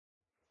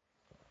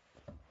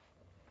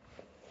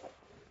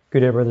Good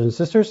day, brothers and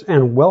sisters,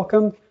 and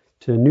welcome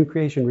to New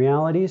Creation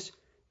Realities.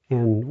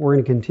 And we're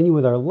going to continue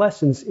with our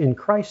lessons in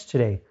Christ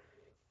today.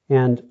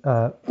 And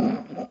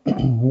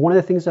one of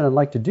the things that I'd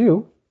like to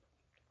do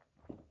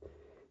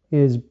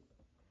is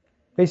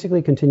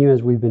basically continue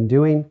as we've been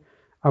doing.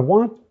 I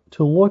want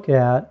to look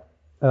at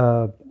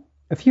a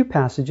few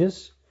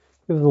passages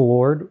of the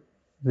Lord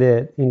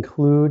that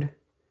include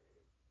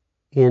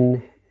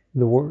in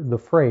the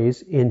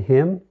phrase "in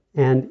Him"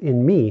 and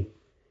 "in me,"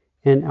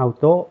 en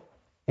auto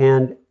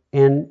and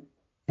en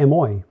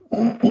emoi.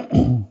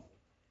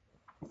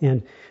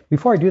 And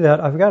before I do that,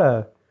 I've got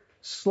a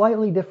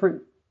slightly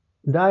different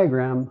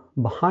diagram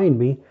behind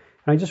me,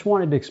 and I just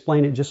wanted to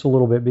explain it just a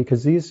little bit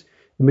because the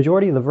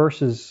majority of the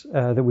verses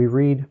that we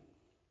read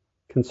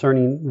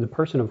concerning the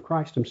person of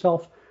Christ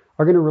Himself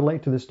are going to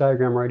relate to this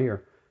diagram right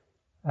here.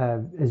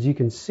 As you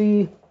can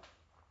see,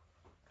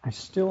 I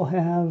still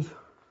have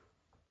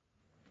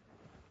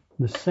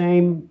the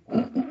same.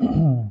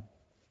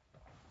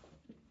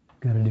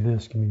 Got to do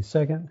this. Give me a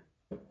second.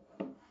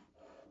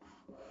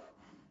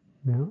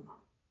 Yeah.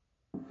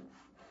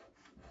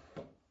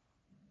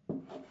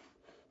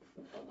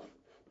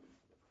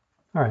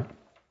 All right.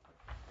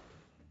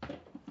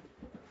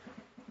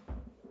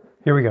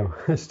 Here we go.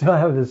 I still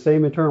have the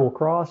same eternal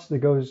cross that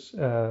goes,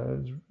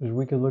 as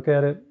we could look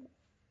at it,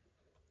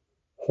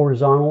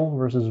 horizontal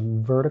versus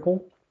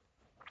vertical.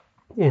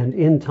 And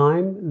in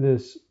time,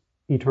 this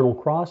eternal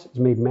cross is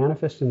made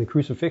manifest in the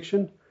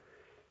crucifixion.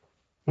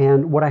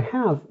 And what I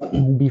have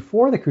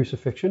before the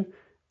crucifixion,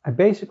 I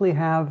basically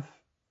have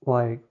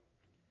like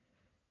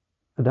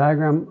a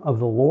diagram of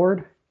the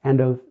Lord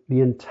and of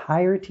the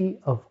entirety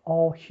of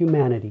all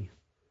humanity.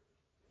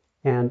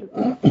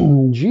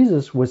 And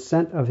Jesus was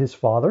sent of His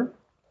Father.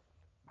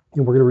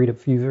 And we're going to read a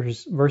few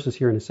verses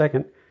here in a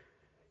second.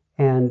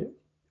 And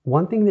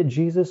one thing that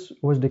Jesus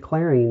was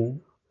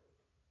declaring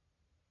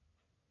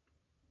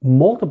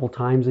multiple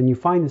times, and you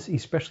find this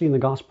especially in the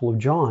Gospel of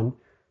John,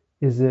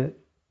 is that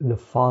the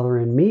Father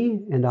in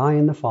me and I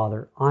in the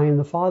Father. I in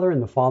the Father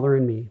and the Father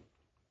in me.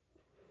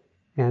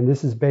 And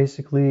this is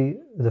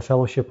basically the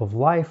fellowship of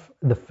life,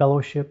 the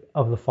fellowship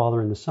of the Father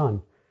and the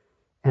Son.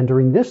 And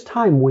during this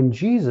time when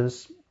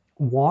Jesus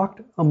walked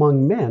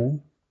among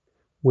men,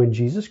 when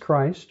Jesus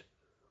Christ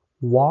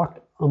walked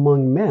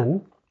among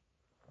men,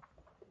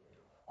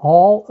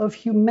 all of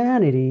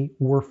humanity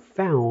were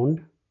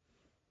found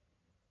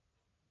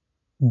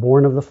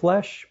born of the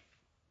flesh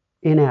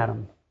in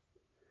Adam.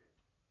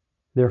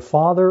 Their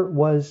father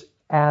was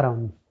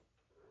Adam.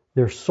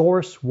 Their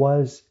source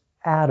was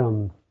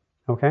Adam.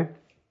 Okay?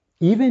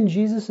 Even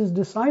Jesus'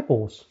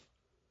 disciples,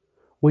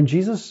 when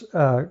Jesus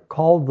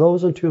called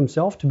those unto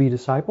Himself to be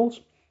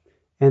disciples,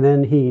 and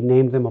then He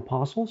named them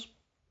apostles,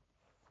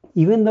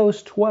 even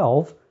those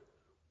 12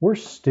 were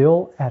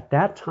still at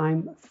that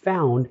time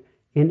found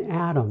in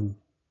Adam.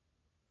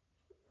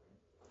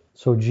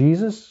 So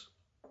Jesus,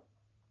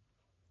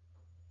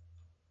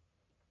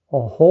 a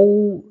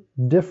whole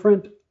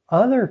different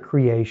other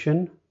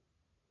creation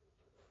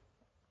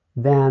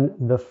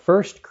than the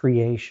first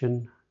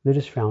creation that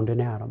is found in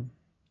Adam.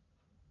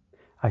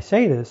 I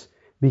say this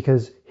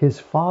because His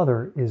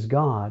Father is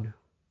God.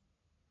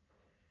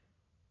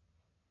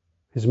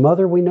 His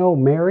mother we know,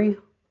 Mary,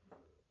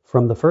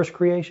 from the first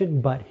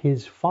creation, but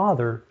His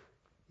Father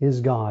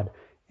is God.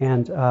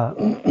 And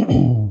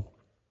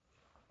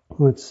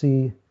let's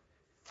see,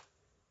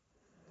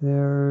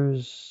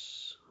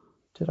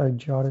 did I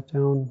jot it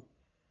down?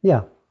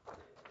 Yeah.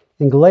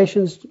 In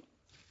Galatians,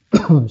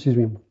 excuse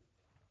me,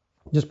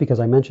 just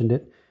because I mentioned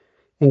it,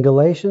 in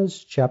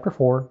Galatians chapter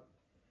 4,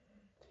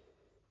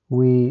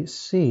 we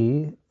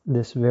see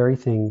this very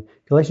thing.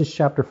 Galatians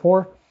chapter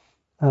 4,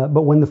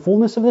 but when the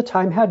fullness of the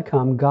time had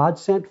come, God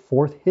sent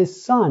forth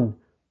His Son,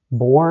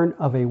 born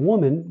of a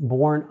woman,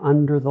 born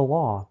under the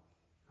law,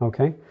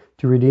 okay,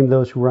 to redeem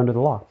those who were under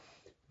the law,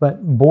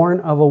 but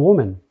born of a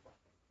woman.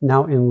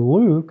 Now in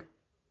Luke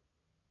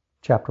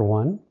chapter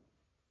 1,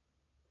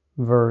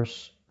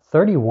 verse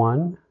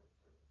 31,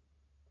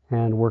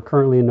 and we're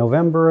currently in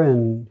November,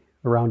 and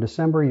around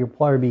December you'll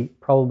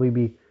probably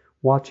be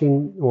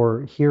watching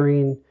or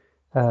hearing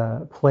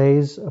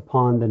plays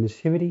upon the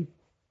Nativity.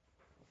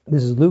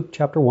 This is Luke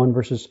chapter 1,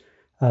 verses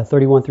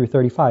 31 through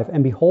 35.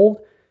 And behold,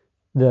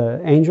 the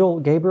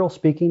angel Gabriel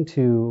speaking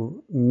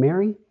to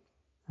Mary.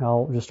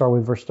 I'll just start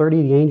with verse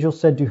 30. The angel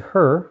said to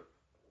her,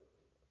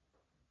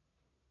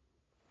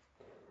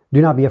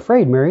 "Do not be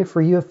afraid, Mary,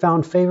 for you have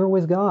found favor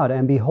with God.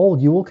 And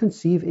behold, you will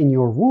conceive in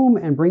your womb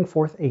and bring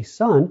forth a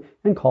son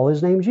and call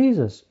His name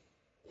Jesus.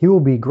 He will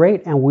be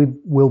great and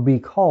will be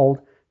called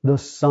the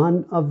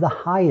Son of the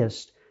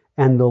Highest.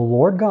 And the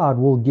Lord God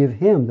will give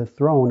Him the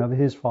throne of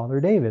His father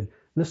David,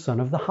 the Son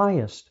of the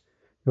Highest."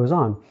 It goes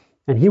on.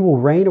 "And He will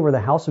reign over the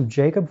house of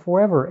Jacob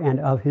forever,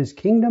 and of His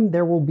kingdom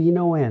there will be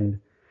no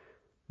end."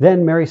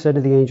 Then Mary said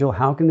to the angel,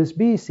 "How can this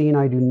be, since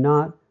I do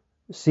not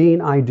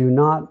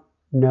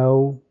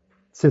know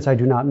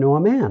a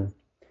man?"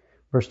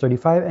 Verse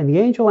 35, "And the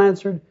angel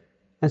answered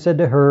and said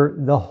to her,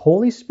 The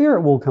Holy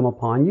Spirit will come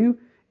upon you,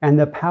 and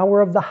the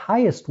power of the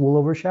Highest will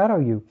overshadow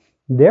you.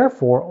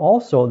 Therefore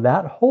also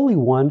that Holy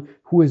One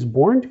who is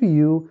born to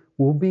you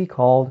will be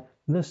called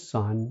the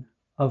Son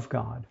of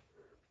God.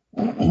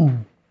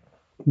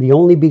 The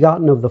only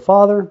begotten of the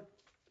Father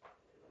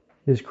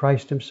is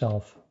Christ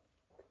himself.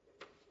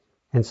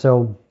 And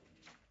so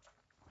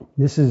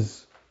this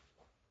is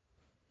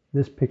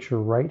this picture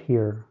right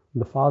here.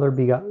 The Father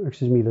begotten,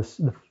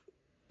 the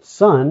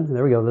Son,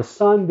 there we go, the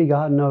Son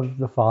begotten of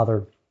the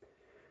Father.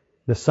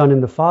 The Son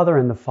in the Father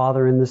and the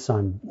Father in the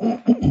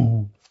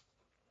Son.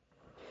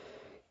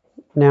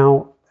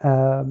 Now,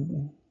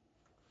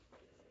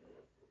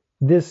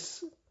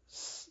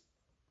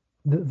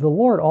 the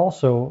Lord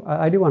also,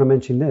 I do want to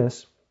mention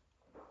this,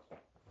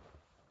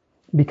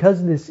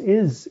 because this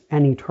is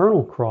an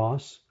eternal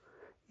cross,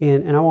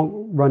 and I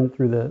won't run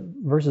through the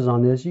verses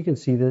on this. You can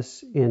see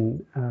this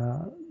in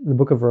the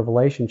book of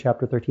Revelation,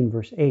 chapter 13,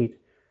 verse 8.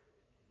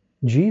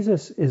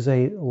 Jesus is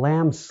a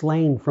lamb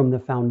slain from the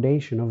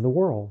foundation of the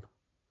world.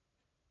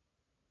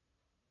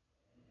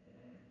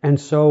 And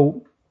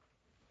so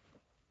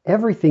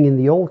everything in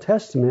the Old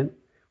Testament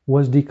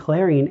was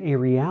declaring a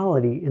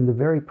reality in the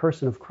very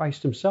person of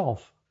Christ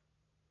himself.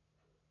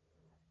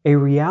 A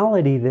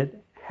reality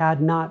that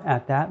had not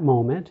at that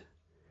moment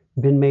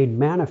been made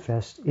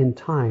manifest in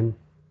time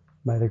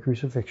by the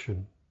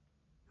crucifixion.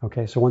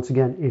 Okay, so once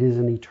again, it is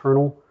an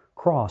eternal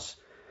cross.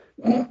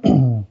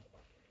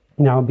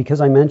 Now,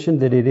 because I mentioned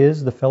that it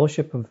is the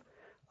fellowship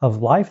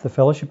of life, the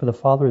fellowship of the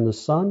Father and the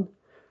Son,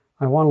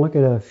 I want to look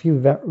at a few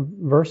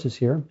verses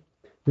here.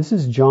 This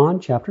is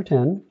John chapter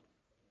 10,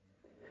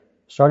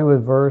 starting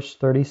with verse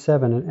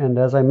 37. And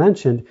as I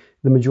mentioned,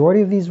 the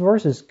majority of these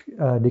verses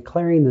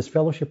declaring this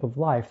fellowship of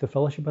life, the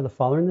fellowship of the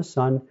Father and the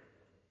Son,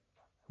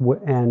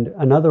 and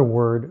another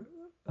word,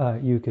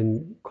 you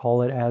can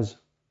call it as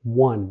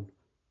one.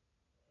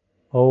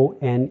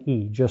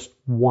 O-N-E, just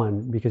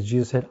one, because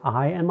Jesus said,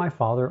 I and my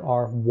Father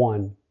are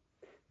one.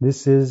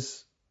 This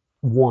is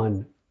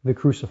one, the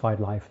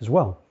crucified life as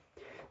well.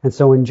 And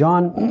so in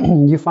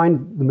John, you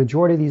find the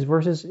majority of these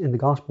verses in the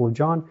Gospel of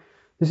John.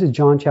 This is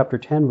John chapter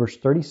 10, verse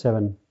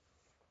 37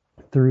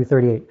 through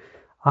 38.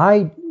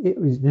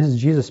 This is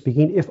Jesus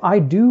speaking. If I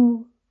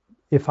do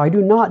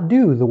not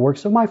do the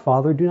works of my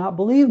Father, do not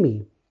believe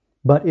me.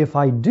 But if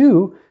I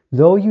do,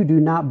 though you do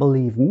not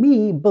believe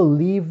me,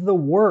 believe the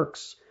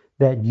works,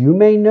 that you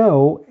may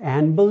know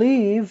and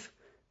believe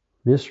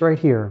this right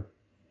here,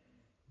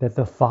 that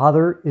the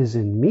Father is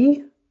in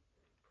me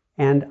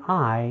and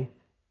I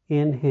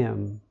in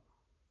him.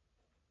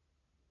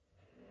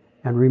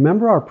 And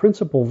remember our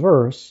principal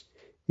verse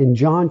in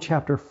John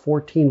chapter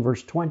 14,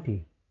 verse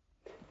 20.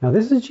 Now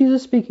this is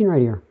Jesus speaking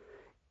right here.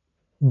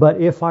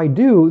 But if I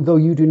do, though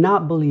you do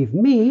not believe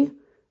me,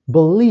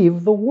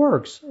 believe the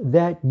works,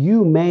 that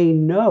you may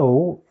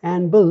know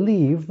and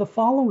believe the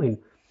following.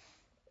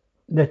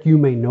 That you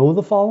may know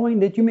the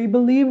following, that you may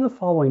believe the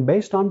following,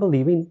 based on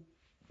believing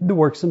the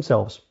works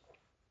themselves.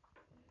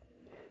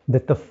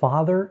 That the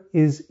Father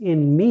is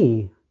in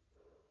me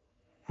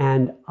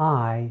and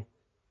I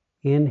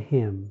in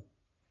him.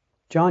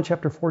 John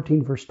chapter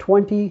 14, verse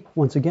 20,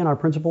 once again our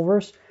principal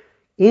verse.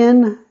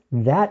 In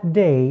that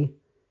day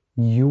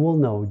you will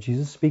know,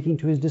 Jesus speaking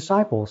to his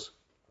disciples,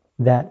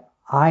 that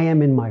I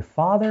am in my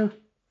Father,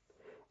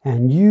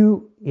 and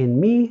you in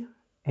me,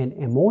 and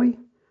emoi,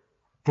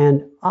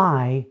 and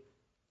I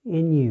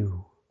in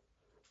you.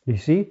 You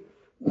see?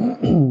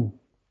 The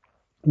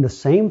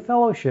same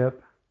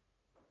fellowship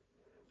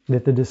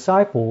that the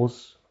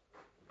disciples,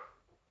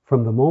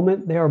 from the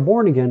moment they are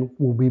born again,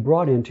 will be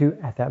brought into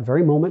at that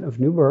very moment of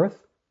new birth,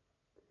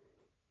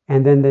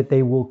 and then that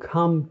they will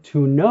come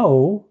to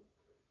know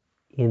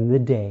in the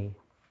day.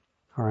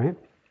 All right?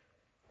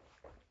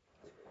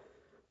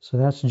 So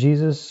that's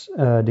Jesus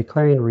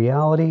declaring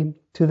reality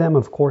to them.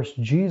 Of course,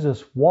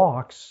 Jesus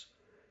walks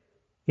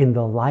in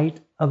the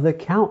light of the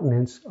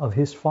countenance of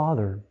his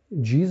Father.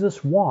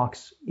 Jesus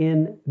walks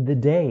in the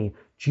day.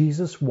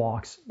 Jesus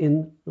walks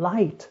in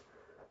light.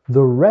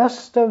 The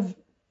rest of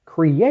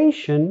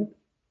creation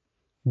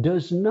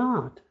does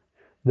not.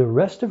 The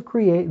rest of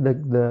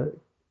the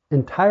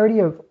entirety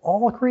of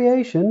all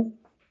creation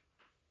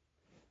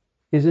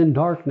is in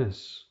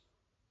darkness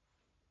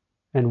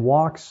and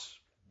walks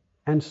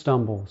and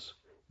stumbles.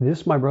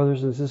 This, my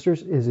brothers and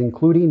sisters, is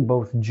including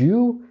both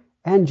Jew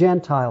and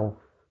Gentile,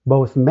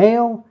 both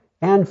male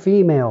and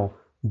female,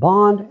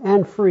 bond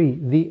and free.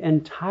 The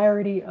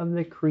entirety of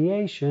the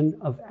creation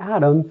of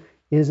Adam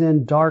is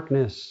in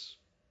darkness.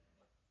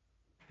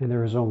 And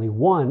there is only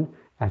one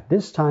at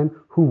this time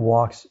who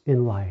walks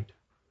in light,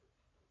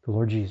 the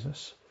Lord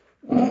Jesus.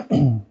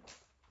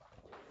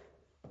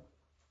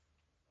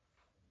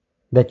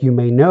 That you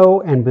may know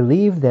and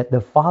believe that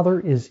the Father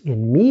is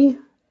in me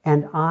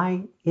and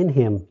I in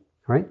him.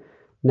 All right.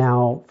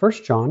 Now, 1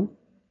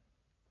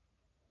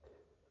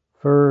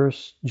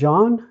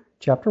 John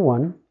chapter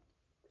 1,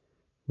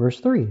 verse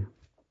 3.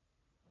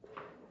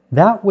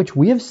 That which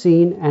we have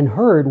seen and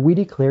heard we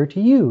declare to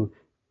you.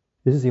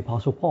 This is the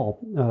Apostle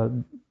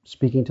Paul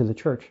speaking to the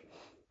church.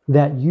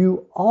 That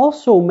you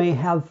also may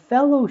have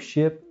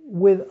fellowship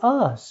with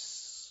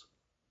us.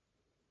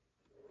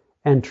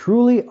 And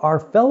truly our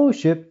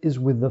fellowship is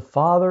with the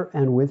Father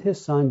and with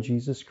his Son,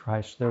 Jesus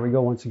Christ. There we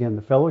go once again,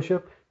 the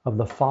fellowship of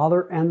the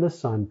Father and the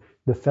Son,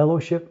 the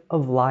fellowship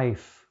of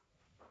life,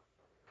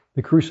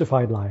 the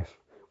crucified life,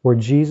 where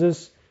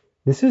Jesus,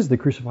 this is the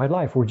crucified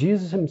life, where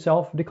Jesus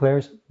himself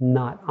declares,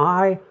 not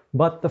I,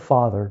 but the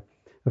Father.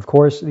 Of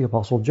course, the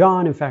Apostle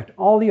John, in fact,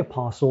 all the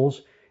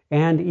apostles,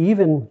 and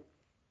even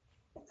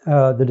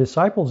the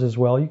disciples as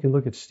well, you can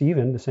look at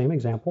Stephen, the same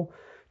example,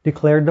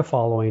 declared the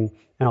following,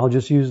 and I'll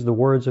just use the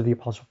words of the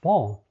Apostle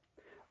Paul.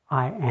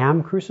 I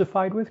am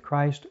crucified with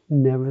Christ,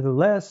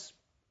 nevertheless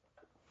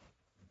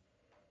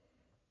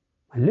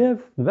I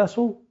live, the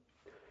vessel,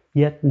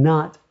 yet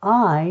not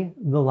I,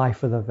 the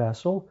life of the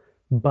vessel,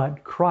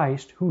 but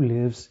Christ who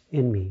lives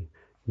in me.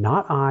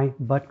 Not I,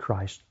 but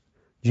Christ.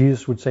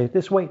 Jesus would say it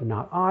this way,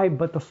 not I,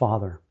 but the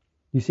Father.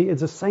 You see, it's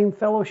the same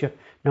fellowship.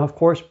 Now, of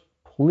course,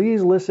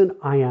 please listen,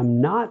 I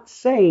am not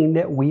saying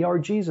that we are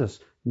Jesus.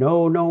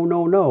 No, no,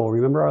 no, no.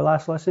 Remember our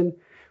last lesson?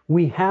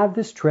 We have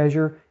this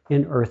treasure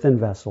in earthen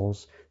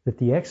vessels, that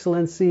the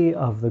excellency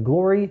of the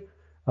glory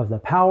of the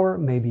power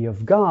may be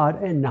of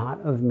God and not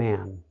of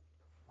man.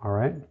 All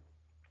right?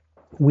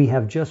 We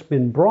have just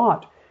been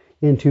brought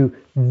into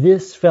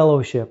this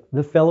fellowship,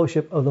 the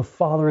fellowship of the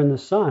Father and the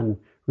Son.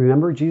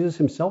 Remember, Jesus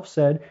himself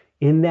said,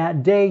 in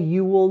that day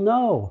you will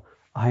know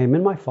I am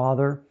in my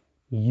Father,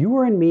 you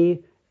are in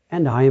me,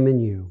 and I am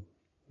in you.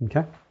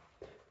 Okay?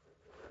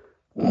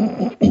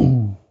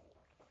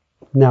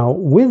 Now,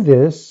 with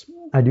this,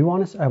 I do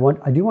want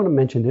to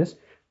mention this.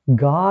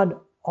 God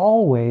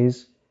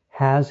always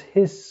has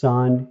his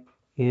Son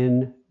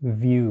in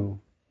view.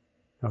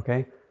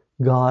 Okay?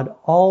 God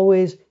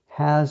always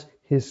has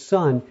his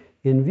Son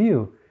in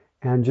view.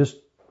 And just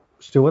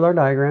still with our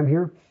diagram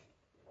here,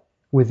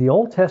 with the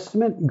Old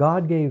Testament,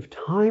 God gave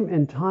time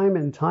and time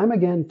and time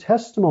again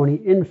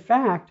testimony. In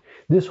fact,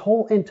 this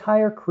whole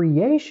entire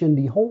creation,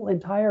 the whole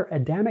entire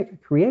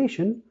Adamic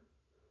creation,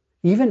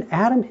 even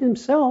Adam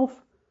himself,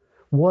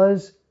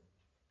 was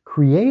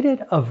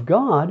created of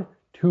God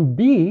to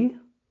be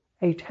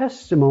a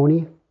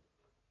testimony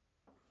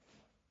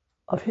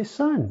of his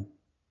Son.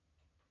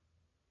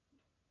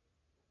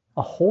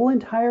 A whole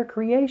entire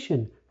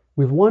creation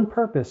with one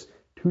purpose,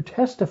 to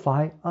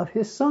testify of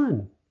his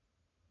Son.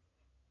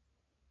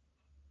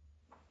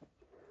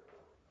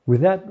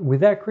 With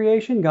that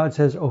creation, God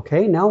says,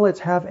 okay, now let's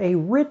have a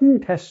written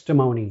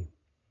testimony.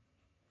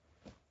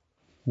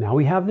 Now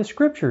we have the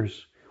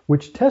scriptures,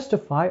 which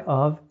testify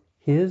of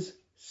his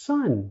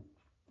Son.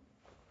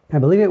 I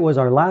believe it was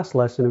our last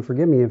lesson, and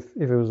forgive me if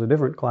it was a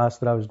different class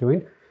that I was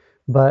doing,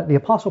 but the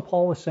Apostle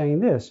Paul was saying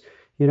this,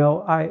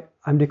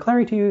 I'm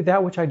declaring to you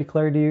that which I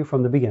declared to you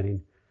from the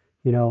beginning.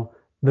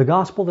 The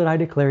gospel that I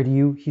declare to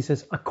you, he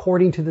says,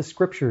 according to the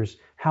scriptures,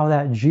 how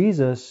that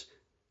Jesus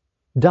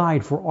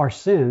died for our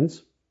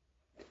sins,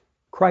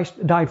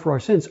 Christ died for our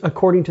sins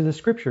according to the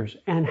scriptures,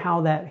 and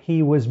how that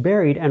he was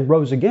buried and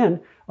rose again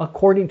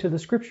according to the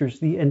scriptures.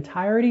 The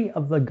entirety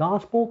of the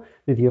gospel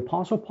that the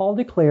Apostle Paul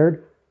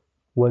declared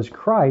was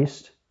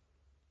Christ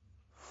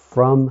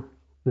from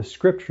the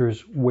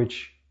scriptures,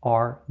 which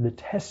are the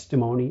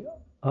testimony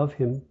of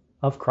him,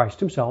 of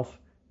Christ himself,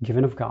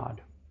 given of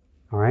God.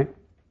 All right?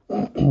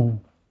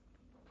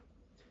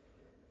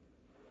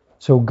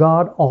 So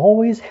God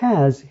always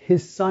has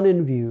his Son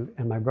in view.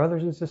 And my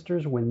brothers and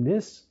sisters, when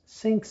this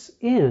sinks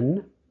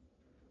in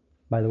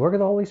by the work of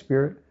the Holy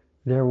Spirit,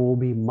 there will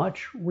be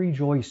much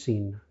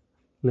rejoicing.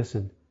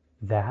 Listen,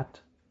 that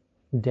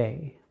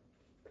day.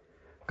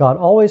 God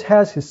always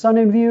has his Son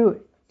in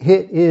view.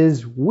 It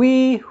is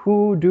we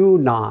who do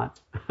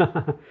not.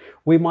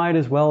 We might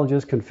as well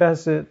just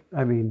confess it.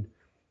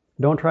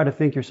 Don't try to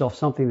think yourself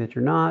something that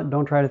you're not.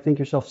 Don't try to think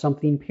yourself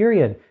something,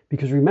 period.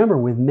 Because remember,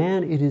 with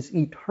man, it is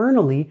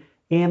eternally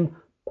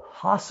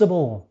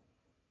impossible.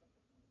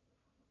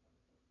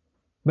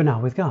 But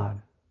not with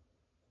God.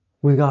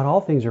 With God,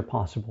 all things are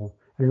possible.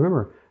 And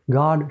remember,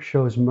 God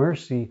shows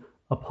mercy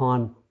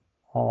upon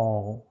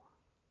all.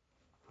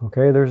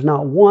 Okay, there's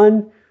not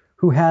one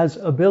who has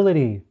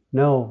ability.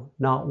 No,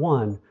 not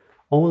one.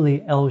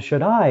 Only El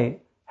Shaddai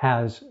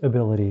has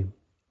ability.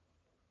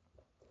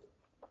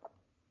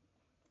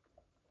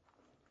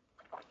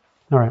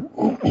 All right.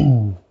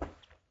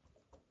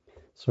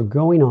 So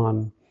going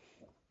on.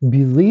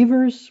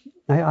 Believers,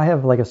 I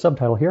have like a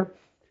subtitle here.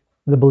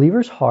 The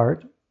believer's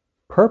heart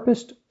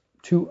purposed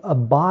to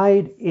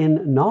abide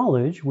in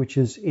knowledge, which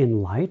is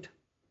in light.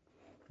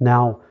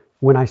 Now,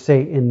 when I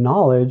say in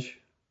knowledge,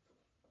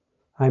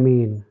 I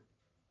mean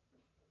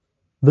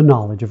the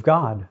knowledge of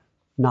God,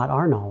 not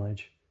our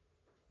knowledge.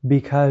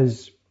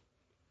 Because,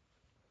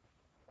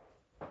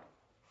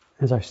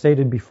 as I've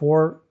stated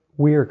before,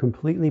 we are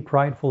completely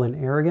prideful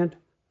and arrogant.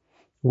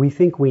 We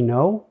think we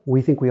know,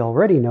 we think we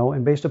already know,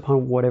 and based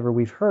upon whatever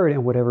we've heard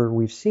and whatever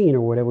we've seen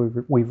or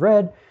whatever we've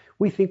read,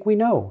 we think we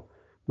know.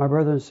 My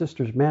brothers and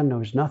sisters, man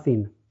knows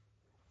nothing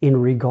in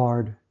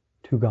regard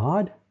to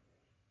God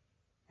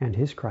and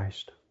his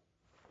Christ.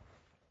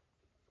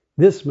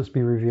 This must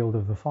be revealed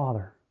of the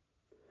Father.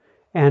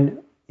 And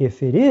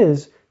if it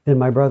is, then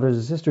my brothers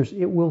and sisters,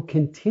 it will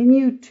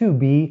continue to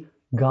be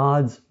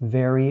God's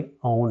very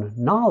own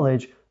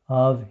knowledge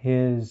of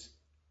His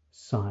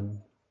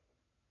Son.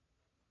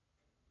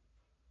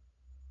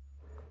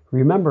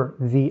 Remember,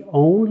 the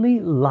only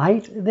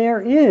light there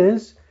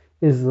is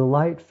the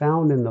light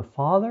found in the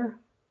Father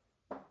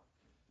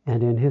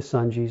and in His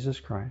Son, Jesus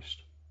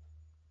Christ.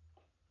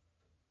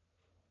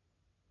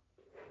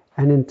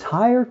 An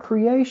entire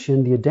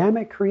creation, the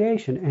Adamic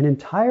creation, an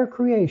entire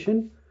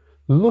creation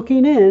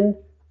looking in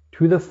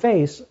to the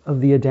face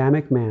of the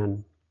Adamic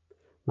man.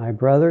 My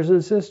brothers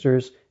and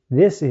sisters,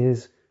 this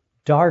is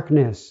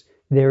darkness.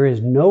 There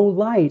is no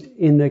light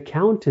in the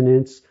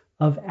countenance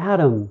of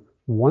Adam.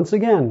 Once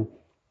again,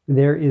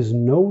 there is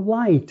no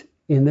light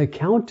in the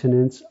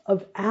countenance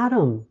of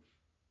Adam.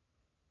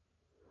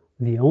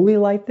 The only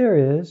light there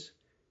is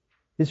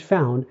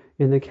found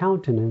in the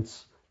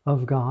countenance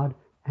of God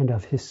and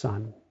of His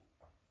Son.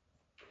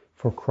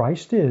 For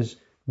Christ is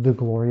the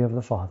glory of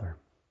the Father.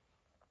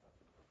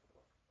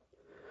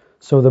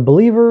 So the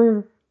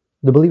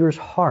believer's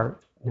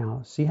heart.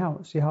 Now, see how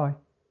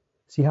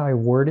I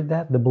worded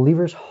that? The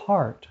believer's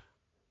heart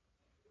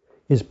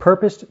is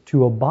purposed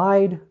to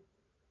abide,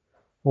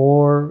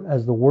 or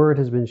as the word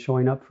has been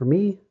showing up for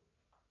me,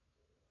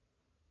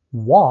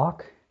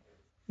 walk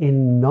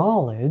in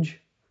knowledge,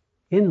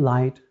 in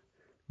light,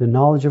 the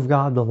knowledge of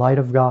God, the light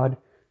of God.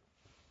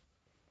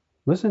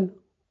 Listen,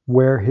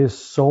 where his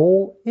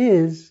soul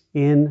is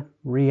in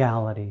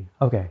reality.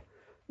 Okay.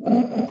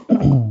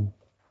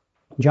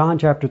 John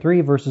chapter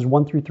 3, verses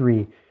 1 through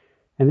 3.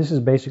 And this is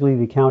basically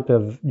the account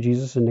of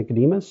Jesus and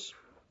Nicodemus.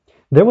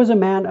 There was a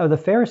man of the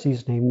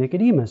Pharisees named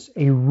Nicodemus,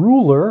 a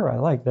ruler, I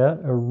like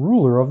that, a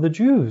ruler of the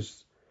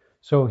Jews.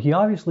 So he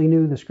obviously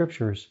knew the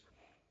scriptures.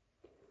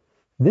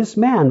 This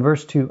man,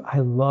 verse 2, I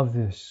love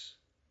this.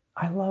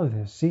 I love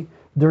this. See,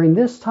 during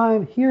this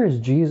time, here is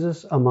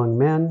Jesus among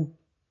men,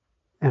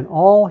 and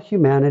all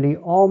humanity,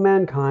 all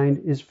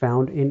mankind is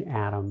found in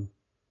Adam.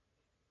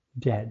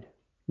 Dead.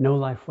 No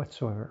life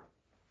whatsoever.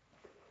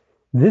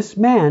 This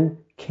man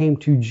came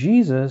to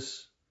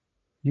Jesus.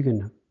 You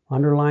can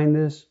underline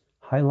this,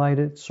 highlight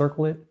it,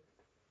 circle it.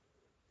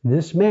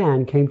 This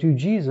man came to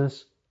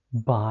Jesus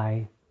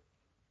by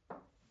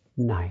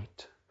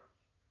night.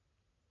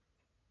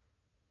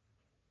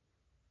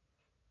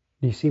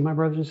 Do you see, my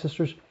brothers and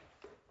sisters?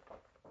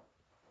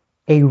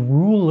 A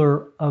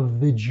ruler of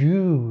the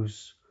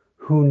Jews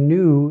who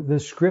knew the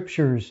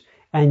scriptures,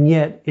 and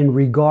yet in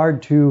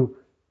regard to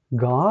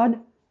God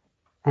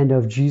and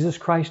of Jesus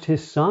Christ,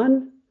 his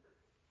Son,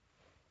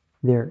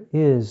 there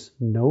is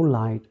no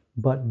light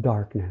but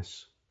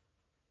darkness,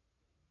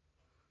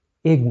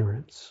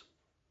 ignorance.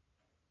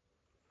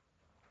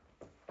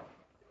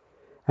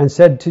 And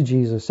said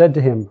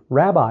to him,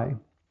 Rabbi,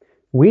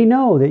 we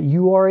know that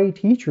you are a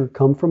teacher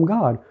come from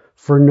God,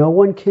 for no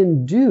one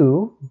can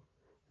do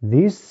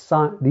these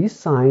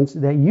signs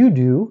that you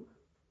do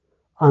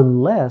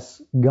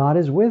unless God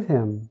is with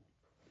him.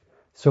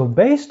 So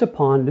based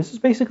upon, this is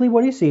basically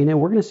what he's seeing, and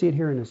we're going to see it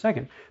here in a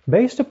second.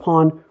 Based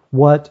upon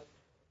what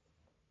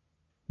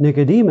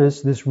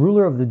Nicodemus, this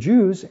ruler of the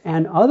Jews,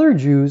 and other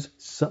Jews,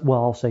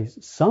 well, I'll say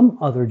some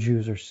other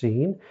Jews are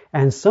seeing,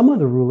 and some of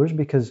the rulers,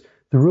 because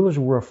the rulers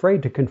were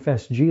afraid to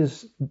confess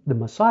Jesus the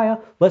Messiah,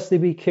 lest they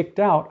be kicked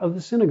out of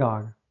the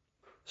synagogue.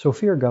 So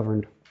fear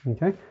governed.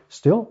 Okay?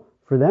 Still,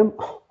 for them,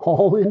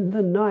 all in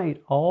the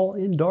night, all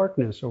in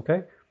darkness.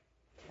 Okay?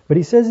 But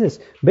he says this,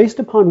 based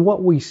upon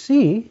what we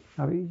see,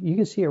 I mean, you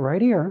can see it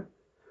right here,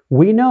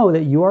 we know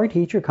that you are a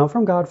teacher come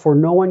from God, for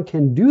no one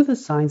can do the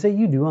signs that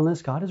you do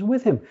unless God is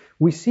with him.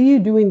 We see you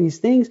doing these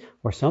things,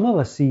 or some of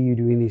us see you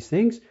doing these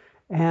things,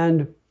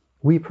 and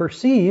we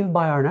perceive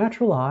by our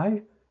natural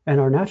eye and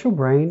our natural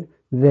brain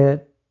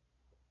that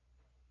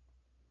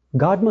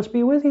God must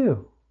be with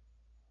you.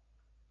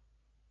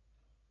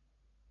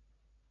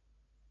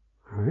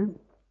 All right.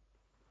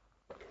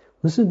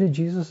 Listen to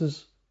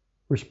Jesus'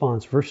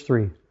 response, verse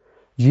 3.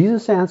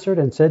 Jesus answered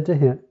and said to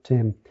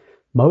him,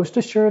 most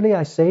assuredly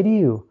I say to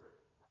you,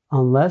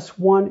 unless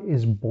one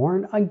is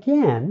born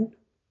again,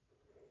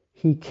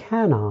 he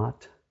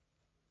cannot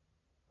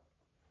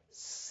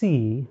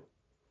see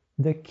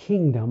the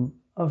kingdom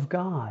of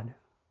God.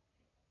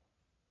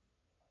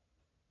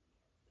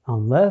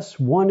 Unless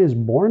one is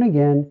born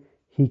again,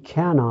 he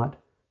cannot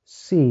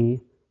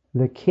see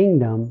the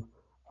kingdom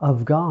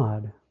of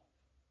God.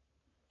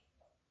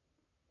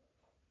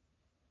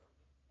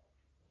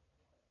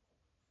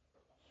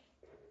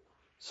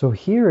 So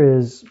here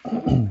is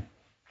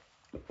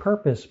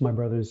purpose, my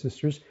brothers and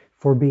sisters,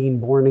 for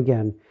being born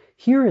again.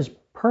 Here is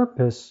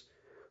purpose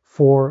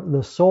for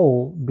the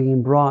soul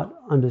being brought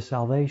unto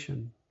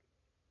salvation.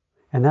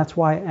 And that's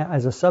why,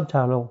 as a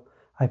subtitle,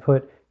 I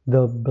put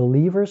the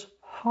believer's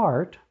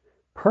heart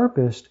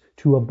purposed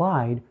to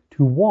abide,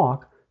 to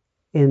walk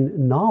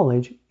in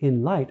knowledge,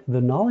 in light, the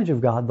knowledge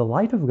of God, the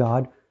light of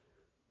God,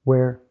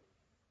 where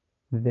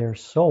their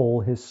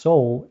soul, his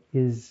soul,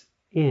 is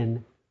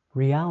in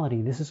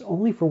reality. This is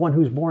only for one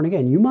who's born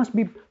again. You must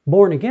be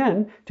born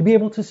again to be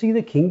able to see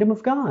the kingdom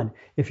of God.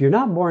 If you're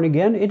not born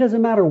again, it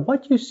doesn't matter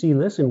what you see,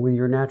 listen, with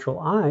your natural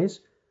eyes.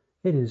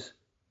 It is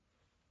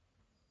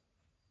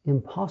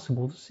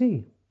impossible to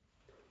see.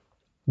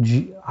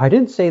 I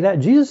didn't say that.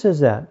 Jesus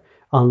says that.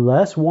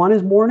 Unless one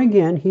is born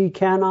again, he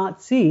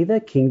cannot see the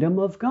kingdom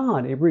of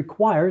God. It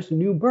requires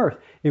new birth.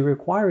 It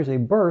requires a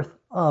birth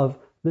of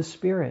the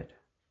Spirit.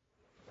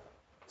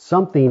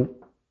 Something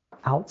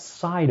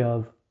outside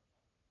of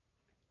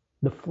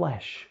the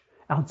flesh,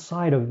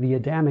 outside of the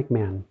Adamic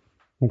man.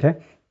 Okay?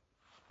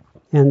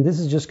 And this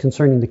is just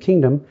concerning the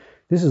kingdom.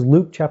 This is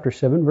Luke chapter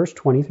 7, verse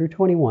 20 through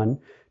 21.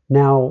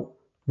 Now,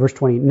 verse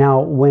 20.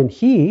 Now, when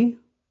he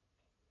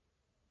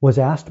was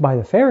asked by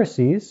the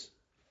Pharisees,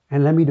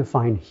 and let me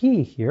define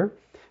he here.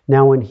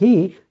 Now, when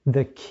he,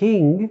 the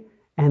king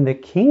and the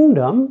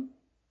kingdom,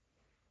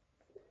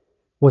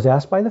 was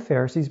asked by the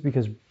Pharisees,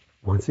 because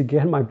once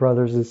again, my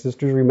brothers and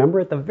sisters, remember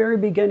at the very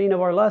beginning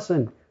of our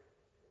lesson,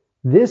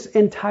 this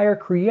entire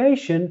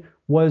creation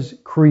was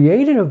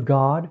created of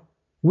God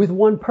with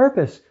one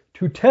purpose,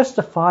 to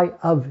testify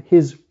of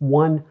his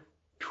one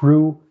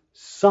true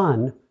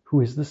Son,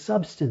 who is the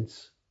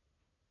substance.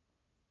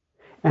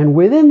 And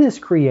within this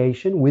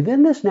creation,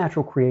 within this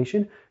natural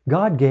creation,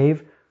 God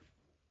gave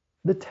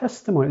the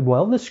testimony,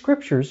 the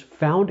scriptures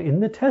found in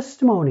the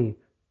testimony,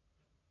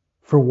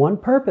 for one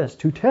purpose,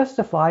 to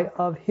testify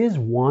of his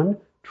one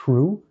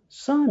true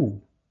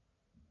Son.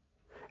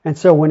 And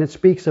so when it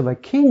speaks of a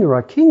king or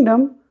a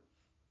kingdom,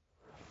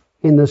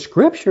 in the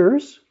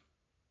scriptures,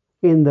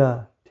 in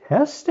the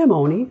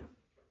testimony,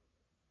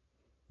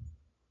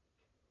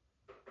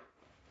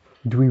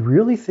 do we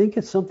really think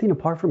it's something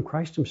apart from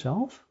Christ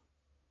himself?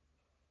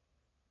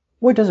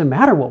 Well, it doesn't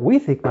matter what we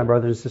think, my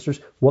brothers and sisters.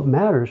 What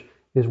matters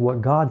is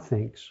what God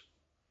thinks.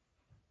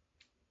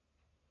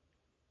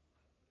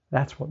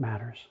 That's what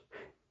matters.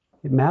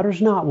 It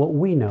matters not what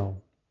we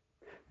know.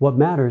 What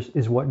matters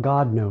is what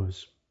God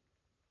knows.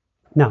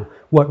 Now,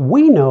 what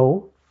we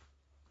know,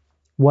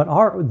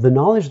 the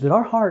knowledge that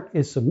our heart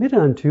is submitted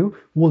unto,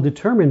 will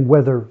determine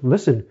whether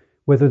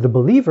the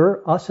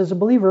believer, us as a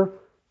believer,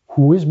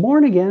 who is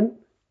born again,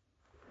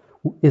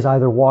 is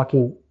either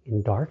walking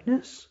in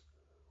darkness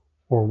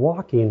or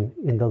walking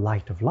in the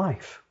light of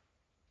life.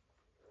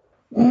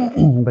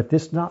 But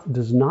this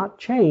does not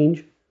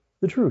change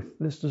the truth.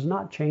 This does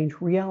not change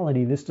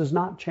reality. This does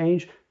not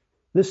change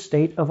the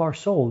state of our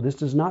soul. This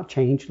does not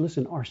change,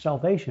 our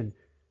salvation,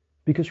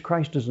 because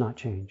Christ does not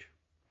change.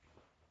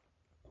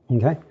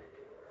 Okay?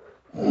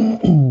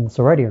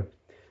 So right here,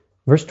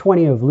 verse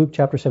 20 of Luke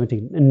chapter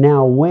 17.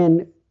 Now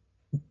when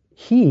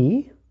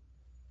he,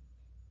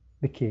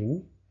 the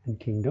king and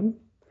kingdom,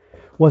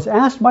 was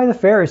asked by the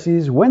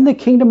Pharisees when the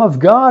kingdom of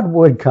God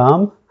would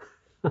come.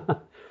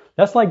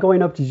 That's like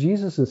going up to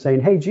Jesus and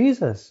saying, hey,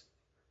 Jesus,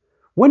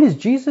 when is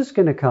Jesus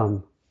going to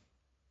come?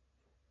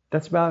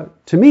 That's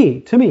about, to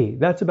me,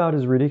 that's about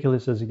as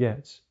ridiculous as it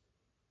gets.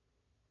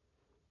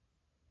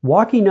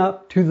 Walking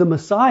up to the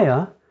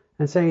Messiah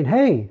and saying,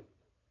 hey,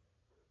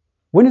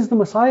 when is the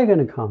Messiah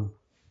going to come?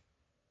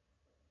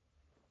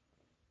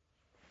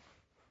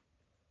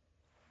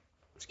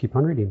 Let's keep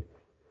on reading.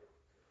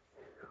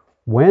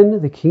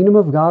 When the kingdom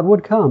of God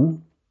would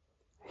come,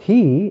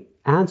 he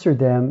answered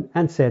them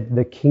and said,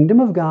 the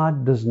kingdom of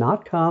God does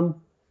not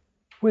come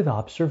with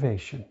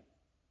observation.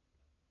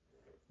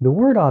 The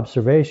word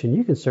observation,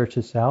 you can search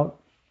this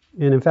out.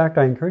 And in fact,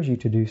 I encourage you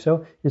to do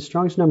so. It's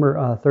Strong's number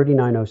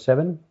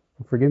 3907.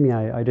 Forgive me,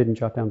 I didn't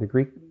jot down the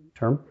Greek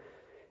term.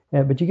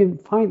 But you can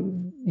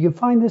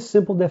find this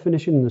simple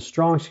definition in the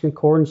Strong's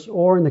Concordance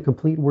or in the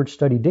Complete Word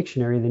Study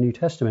Dictionary of the New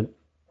Testament.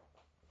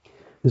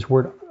 This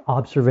word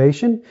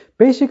observation,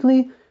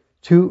 basically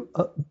to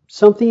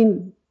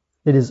something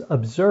that is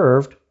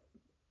observed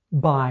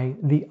by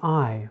the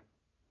eye.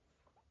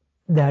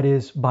 That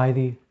is, by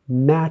the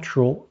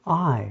natural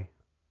eye.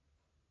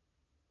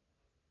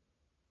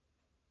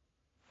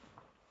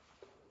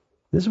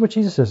 This is what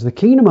Jesus says. The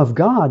kingdom of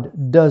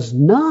God does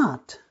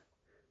not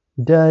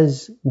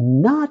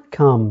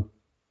come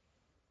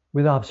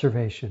with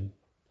observation.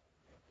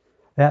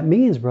 That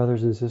means,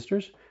 brothers and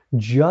sisters,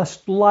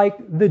 just like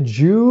the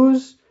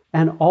Jews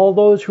and all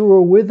those who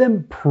were with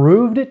them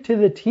proved it to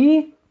the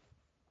T,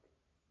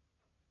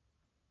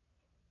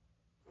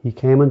 he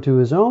came unto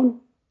his own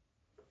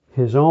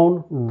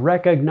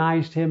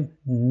recognized him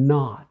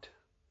not.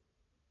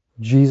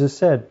 Jesus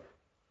said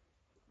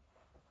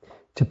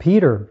to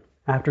Peter,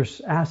 after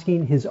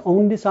asking his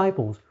own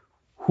disciples,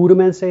 who do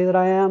men say that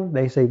I am?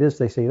 They say this,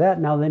 they say that.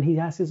 Now then he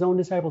asks his own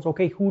disciples,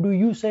 okay, who do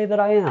you say that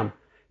I am?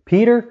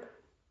 Peter,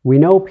 we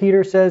know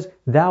Peter says,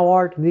 thou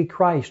art the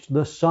Christ,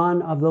 the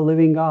Son of the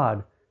living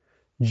God.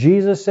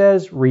 Jesus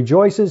says,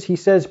 rejoices, he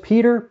says,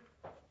 Peter,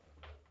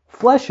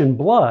 flesh and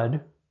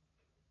blood,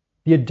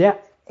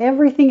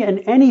 everything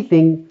and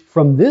anything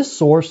from this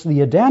source,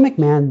 the Adamic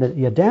man,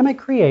 the Adamic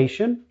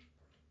creation,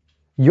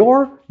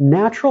 your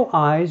natural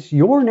eyes,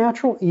 your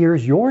natural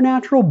ears, your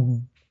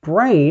natural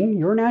brain,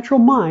 your natural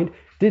mind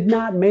did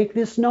not make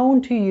this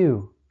known to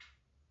you.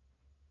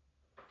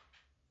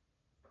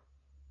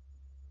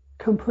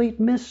 Complete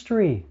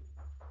mystery.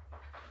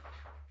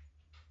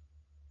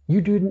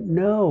 You didn't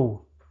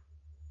know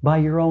by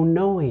your own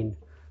knowing,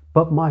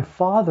 but my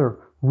Father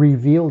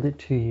revealed it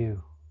to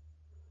you.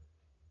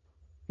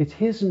 It's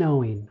His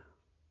knowing.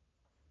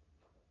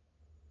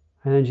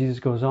 And then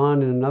Jesus goes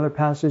on in another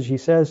passage. He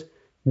says,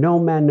 no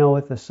man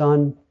knoweth the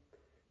Son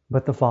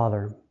but the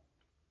Father.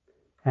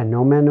 And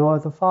no man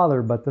knoweth the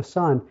Father but the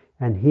Son,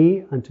 and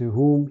he unto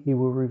whom He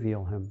will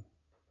reveal Him.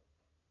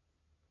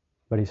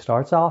 But He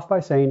starts off by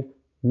saying,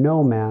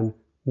 no man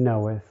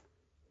knoweth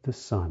the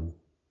Son.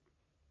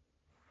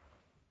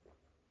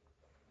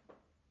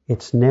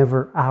 It's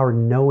never our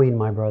knowing,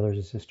 my brothers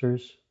and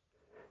sisters.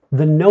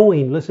 The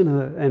knowing, listen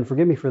to and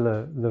forgive me for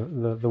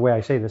the way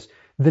I say this,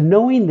 the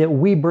knowing that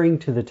we bring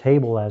to the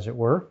table, as it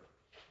were,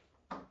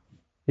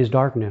 is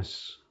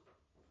darkness.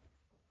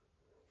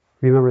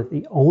 Remember,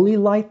 the only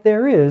light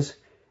there is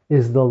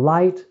the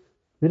light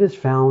that is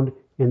found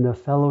in the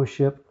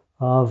fellowship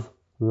of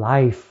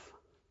life.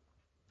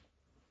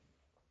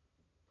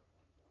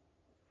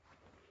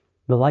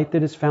 The light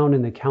that is found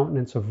in the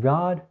countenance of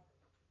God,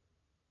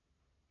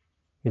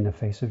 in the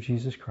face of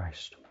Jesus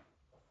Christ.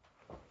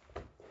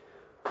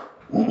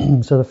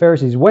 So the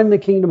Pharisees, when the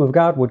kingdom of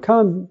God would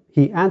come,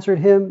 He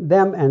answered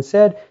them and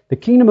said, the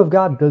kingdom of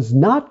God does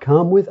not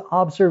come with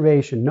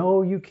observation.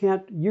 No, you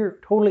can't. You're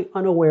totally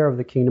unaware of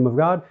the kingdom of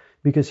God,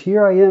 because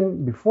here I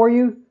am before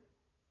you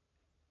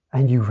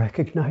and you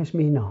recognize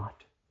me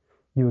not.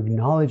 You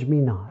acknowledge me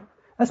not.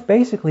 That's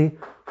basically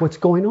what's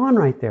going on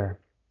right there.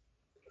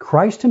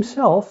 Christ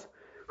Himself,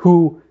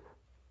 who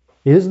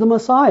is the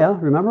Messiah,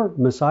 remember,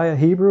 Messiah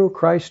Hebrew,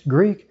 Christ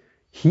Greek,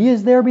 He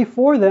is there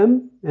before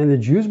them, and the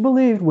Jews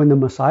believed when the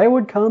Messiah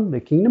would come,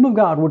 the kingdom of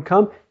God would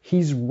come,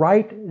 He's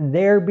right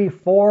there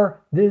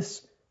before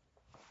this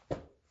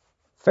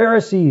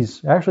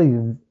Pharisees,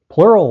 actually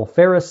plural,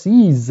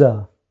 Pharisees,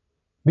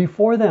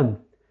 before them.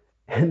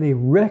 And they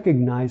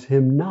recognize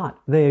Him not.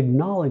 They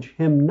acknowledge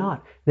Him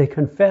not. They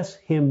confess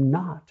Him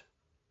not.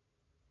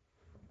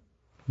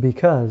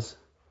 Because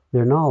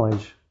their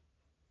knowledge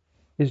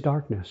is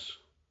darkness,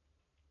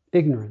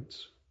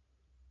 ignorance.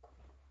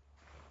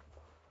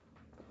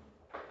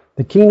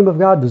 The kingdom of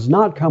God does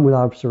not come with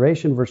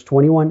observation, verse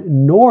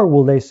 21, nor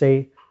will they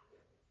say,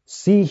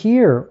 see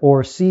here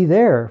or see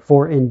there.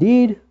 For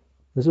indeed,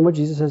 listen to what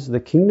Jesus says, the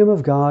kingdom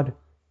of God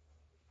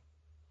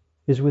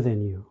is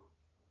within you.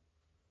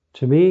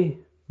 To me,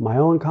 my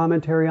own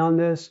commentary on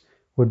this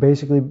would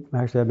basically,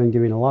 actually I've been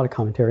giving a lot of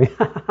commentary,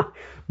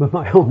 but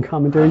my own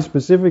commentary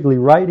specifically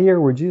right here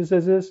where Jesus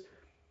says this,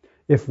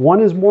 if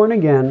one is born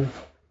again,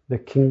 the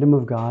kingdom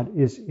of God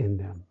is in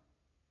them.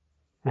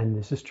 And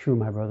this is true,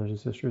 my brothers and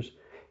sisters.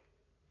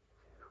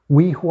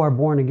 We who are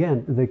born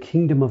again, the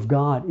kingdom of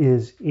God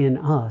is in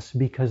us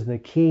because the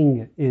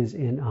King is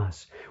in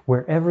us.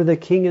 Wherever the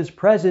King is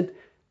present,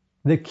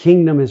 the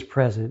kingdom is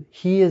present.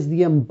 He is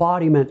the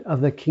embodiment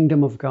of the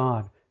kingdom of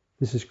God.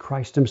 This is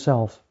Christ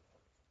Himself.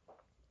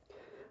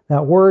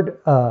 That word,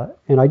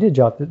 and I did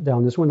jot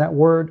down this one, that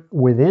word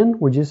within,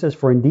 where Jesus says,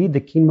 for indeed the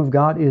kingdom of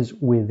God is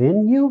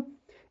within you,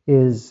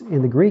 is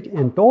in the Greek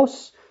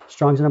entos,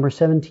 Strong's number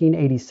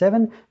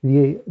 1787.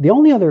 The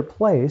only other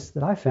place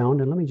that I found,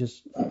 and let me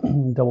just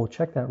double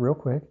check that real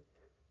quick,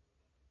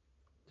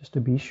 just to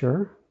be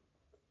sure.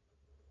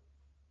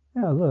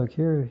 Yeah, look,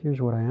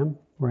 here's what I am,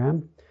 where I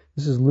am.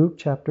 This is Luke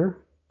chapter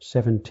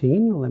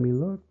 17. Let me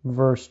look.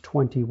 Verse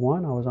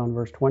 21. I was on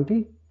verse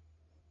 20.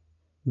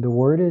 The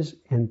word is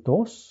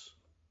entos.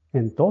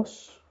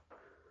 Entos.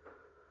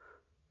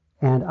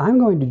 And I'm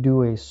going to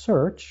do a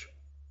search,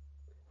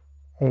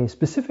 a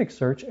specific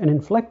search, an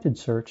inflected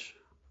search.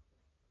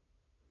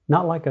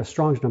 Not like a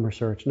Strong's number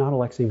search, not a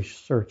Lexeme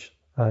search,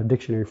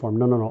 dictionary form.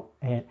 No.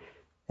 An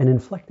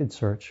inflected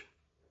search.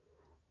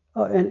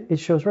 And it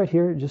shows right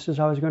here, just as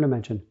I was going to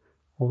mention,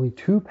 only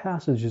 2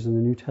 passages in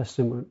the New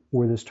Testament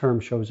where this term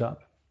shows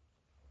up.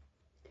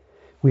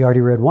 We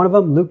already read one of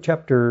them, Luke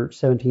chapter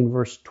 17,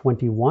 verse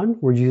 21,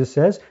 where Jesus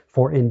says,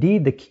 for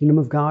indeed the kingdom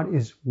of God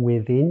is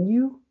within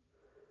you.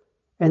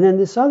 And then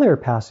this other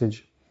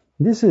passage,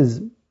 this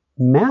is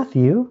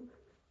Matthew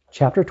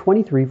chapter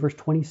 23, verse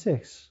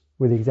 26.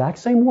 Where the exact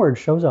same word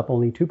shows up,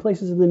 only 2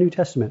 places in the New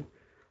Testament.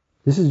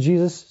 This is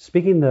Jesus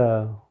speaking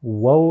the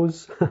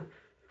woes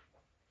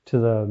to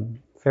the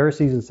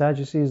Pharisees and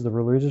Sadducees, the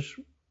religious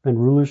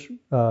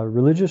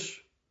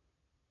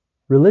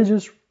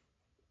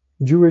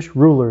Jewish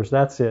rulers.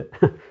 That's it.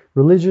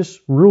 Religious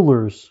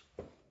rulers.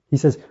 He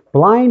says,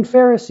 blind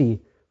Pharisee,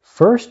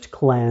 first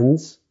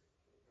cleanse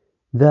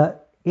the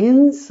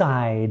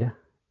inside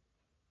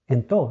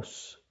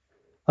entos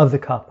of the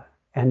cup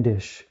and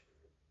dish,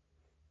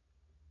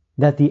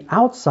 that the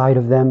outside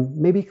of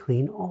them may be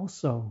clean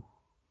also.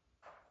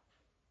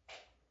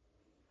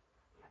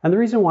 And the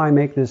reason why I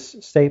make this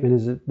statement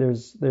is that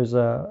there's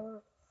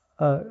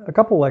a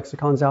couple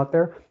lexicons out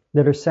there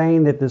that are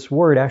saying that this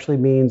word actually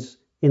means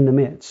in the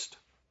midst.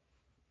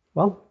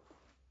 Well,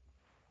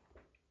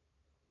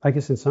 I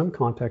guess in some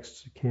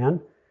contexts it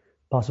can,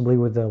 possibly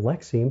with the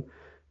Lexeme,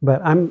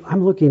 but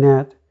I'm looking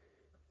at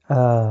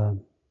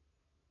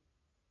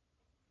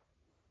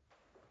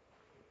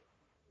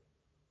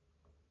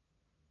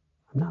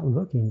I'm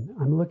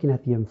looking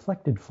at the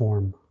inflected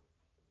form.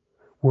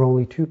 We're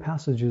only 2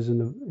 passages in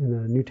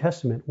the New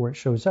Testament where it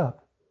shows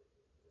up.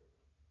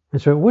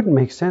 And so it wouldn't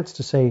make sense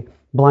to say,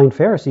 blind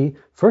Pharisee,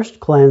 first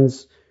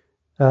cleanse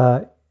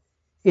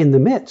in the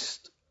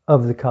midst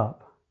of the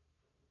cup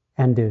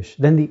and dish.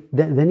 Then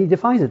he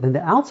defines it. Then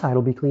the outside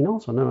will be clean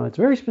also. No, it's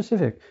very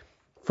specific.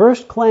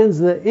 First cleanse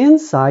the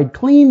inside,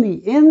 clean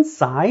the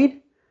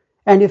inside.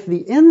 And if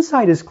the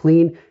inside is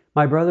clean,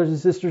 my brothers and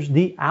sisters,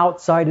 the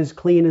outside is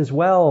clean as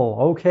well.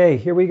 Okay,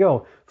 here we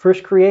go.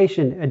 First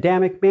creation,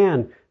 Adamic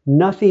man,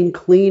 nothing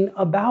clean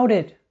about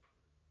it.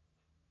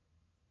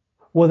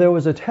 Well, there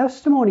was a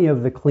testimony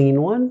of the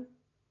clean one,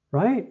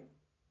 right?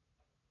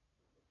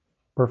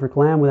 Perfect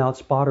lamb without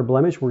spot or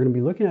blemish. We're going to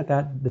be looking at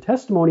that, the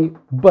testimony,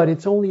 but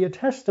it's only a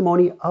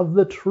testimony of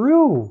the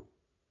true.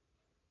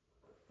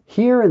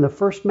 Here in the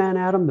first man,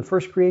 Adam, the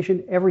first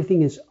creation,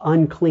 everything is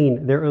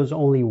unclean. There is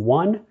only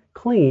one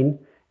clean,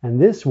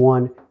 and this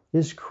one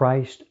is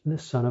Christ, the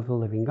Son of the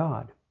living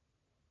God.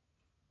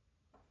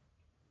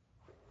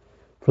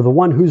 For the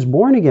one who's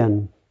born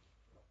again,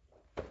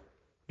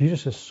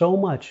 Jesus says so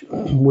much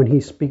when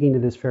he's speaking to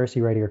this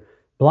Pharisee right here.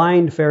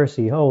 Blind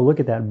Pharisee. Oh, look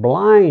at that.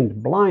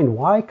 Blind.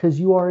 Why? Because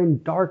you are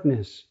in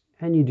darkness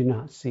and you do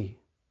not see.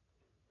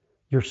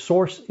 Your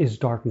source is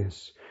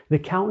darkness. The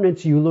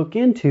countenance you look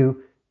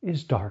into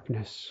is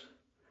darkness.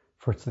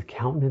 For it's the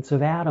countenance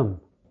of Adam.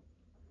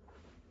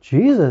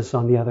 Jesus,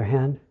 on the other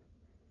hand,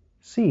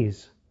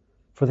 sees.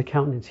 For the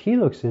countenance he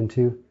looks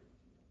into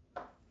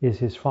is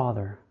his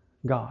Father,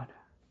 God.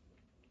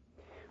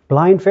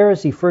 Blind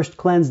Pharisee, first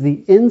cleanse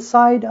the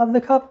inside of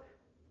the cup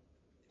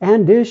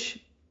and dish,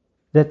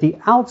 that the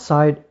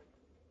outside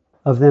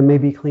of them may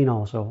be clean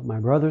also. My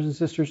brothers and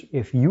sisters,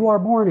 if you are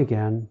born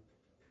again,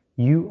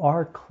 you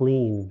are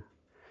clean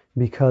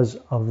because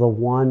of the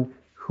one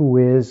who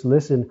is,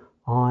 listen,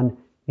 on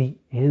the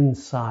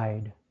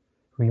inside.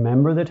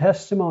 Remember the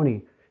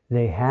testimony.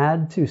 They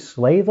had to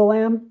slay the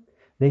lamb.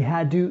 They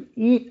had to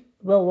eat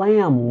the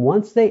lamb.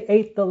 Once they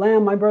ate the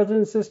lamb, my brothers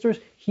and sisters,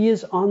 he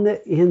is on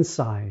the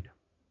inside.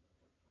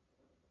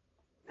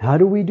 How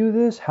do we do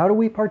this? How do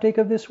we partake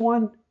of this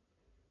one?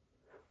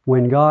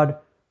 When God,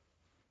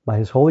 by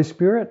his Holy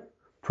Spirit,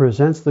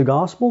 presents the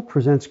gospel,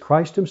 presents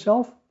Christ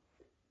himself,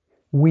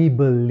 we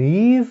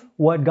believe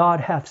what God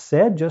hath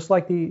said, just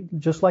like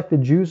the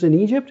Jews in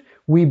Egypt.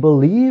 We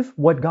believe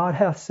what God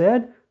hath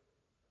said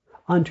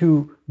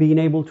unto being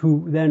able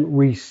to then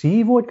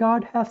receive what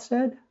God hath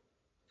said.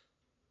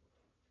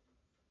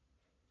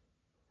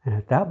 And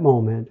at that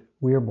moment,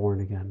 we are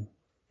born again,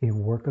 a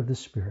work of the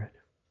Spirit.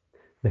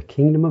 The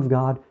kingdom of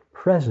God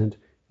present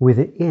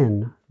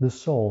within the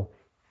soul.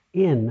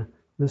 In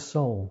the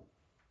soul.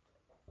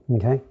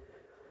 Okay?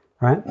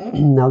 All right?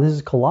 Now this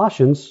is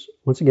Colossians,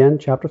 once again,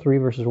 chapter 3,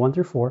 verses 1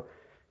 through 4.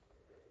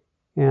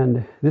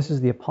 And this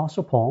is the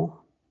Apostle Paul.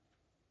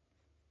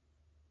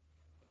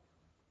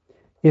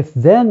 If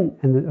then,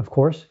 and of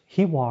course,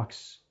 he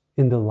walks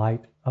in the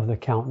light of the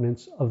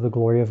countenance of the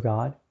glory of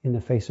God in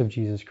the face of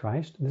Jesus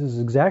Christ. This is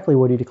exactly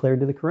what he declared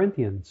to the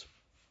Corinthians.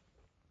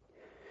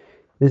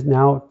 This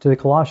now to the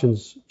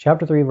Colossians,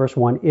 chapter 3, verse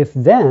 1. If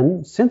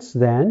then, since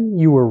then,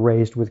 you were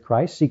raised with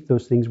Christ, seek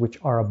those things which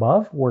are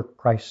above, where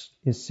Christ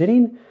is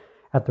sitting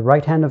at the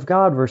right hand of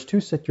God. Verse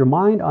 2, set your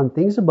mind on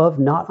things above,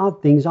 not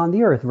on things on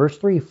the earth. Verse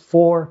 3,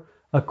 for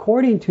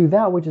according to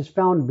that which is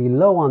found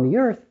below on the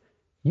earth,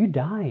 you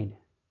died.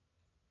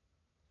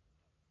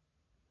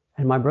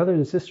 And my brothers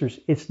and sisters,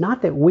 it's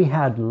not that we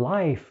had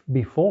life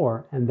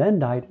before and then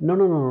died.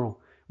 No.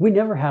 We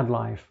never had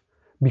life.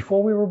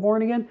 Before we were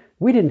born again,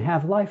 we didn't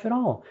have life at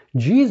all.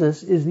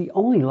 Jesus is the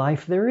only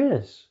life there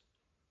is.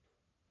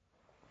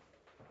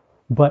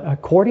 But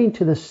according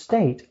to the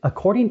state,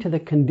 according to the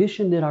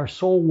condition that our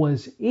soul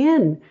was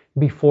in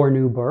before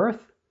new birth,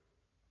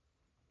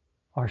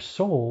 our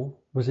soul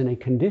was in a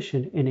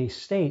condition, in a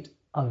state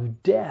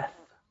of death.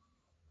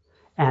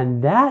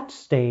 And that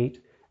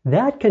state,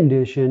 that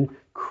condition,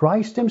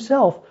 Christ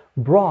himself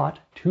brought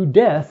to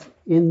death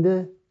in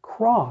the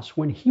cross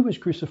when he was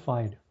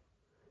crucified.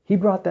 He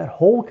brought that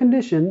whole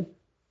condition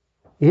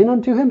in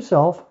unto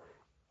himself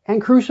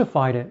and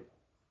crucified it.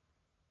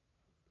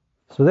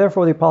 So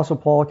therefore the Apostle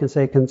Paul can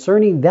say,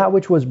 concerning that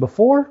which was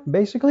before,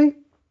 basically,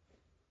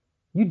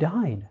 you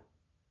died.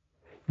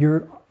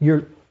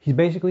 He's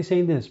basically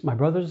saying this, my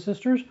brothers and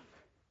sisters,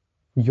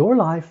 your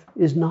life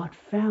is not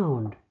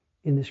found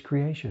in this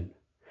creation.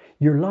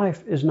 Your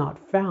life is not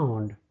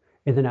found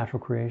in the natural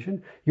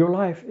creation. Your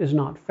life is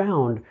not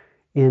found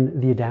in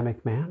the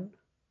Adamic man.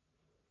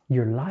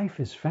 Your life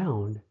is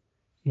found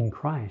in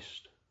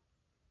Christ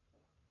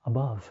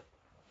above.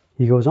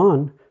 He goes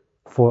on,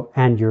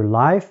 and your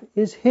life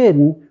is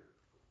hidden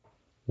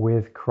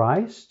with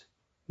Christ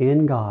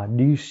in God.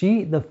 Do you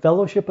see the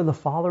fellowship of the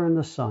Father and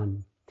the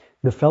Son?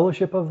 The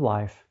fellowship of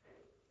life.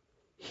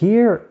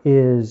 Here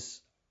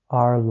is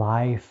our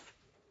life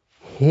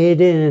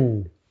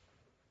hidden.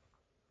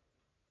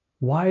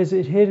 Why is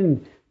it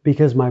hidden?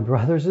 Because my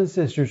brothers and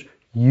sisters,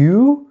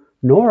 you,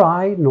 nor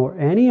I, nor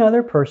any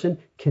other person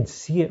can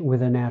see it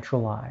with a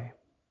natural eye.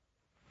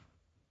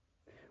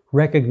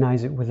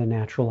 recognize it with a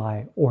natural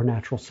eye or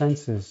natural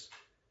senses.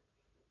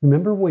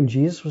 Remember when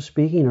Jesus was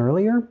speaking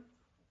earlier?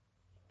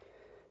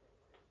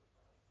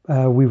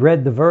 We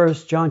read the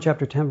verse, John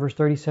chapter 10, verse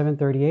 37,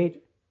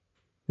 38,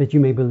 that you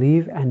may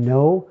believe and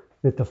know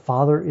that the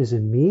Father is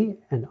in me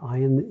and I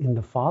in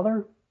the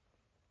Father.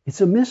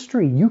 It's a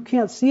mystery. You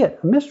can't see it.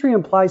 A mystery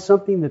implies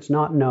something that's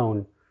not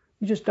known.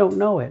 You just don't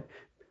know it.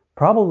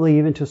 Probably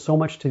even to so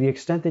much to the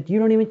extent that you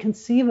don't even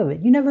conceive of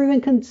it. You never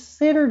even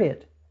considered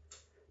it.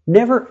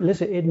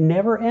 It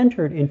never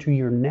entered into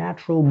your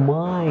natural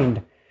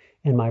mind.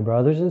 And my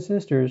brothers and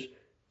sisters,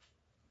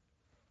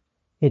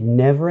 it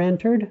never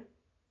entered.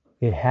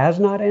 It has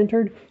not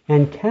entered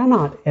and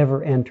cannot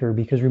ever enter,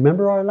 because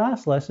remember our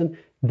last lesson,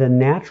 the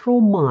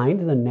natural mind,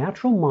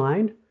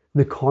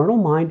 the carnal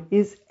mind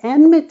is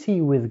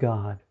enmity with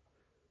God.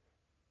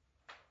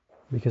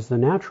 Because the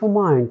natural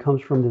mind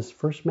comes from this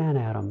first man,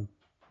 Adam,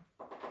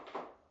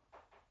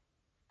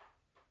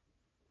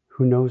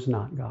 who knows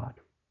not God,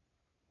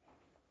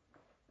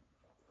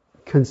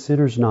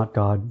 considers not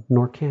God,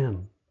 nor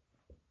can.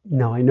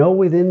 Now I know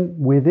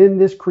within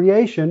this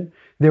creation,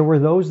 there were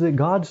those that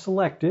God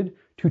selected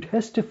to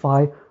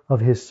testify of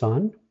his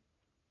Son.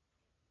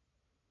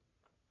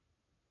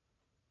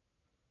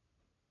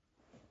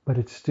 But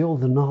it's still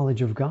the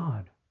knowledge of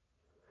God.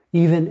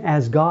 Even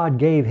as God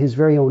gave his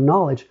very own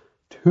knowledge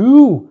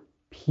to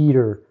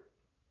Peter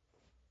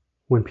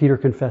when Peter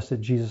confessed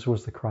that Jesus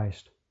was the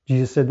Christ.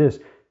 Jesus said this,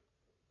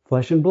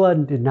 flesh and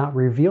blood did not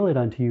reveal it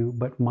unto you,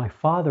 but my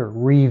Father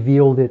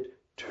revealed it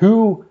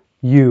to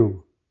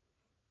you.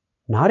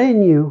 Not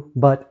in you,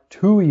 but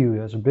to you.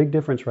 There's a big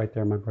difference right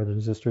there, my brothers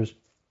and sisters.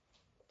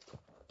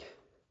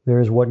 There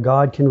is what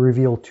God can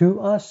reveal to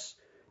us,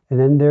 and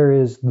then there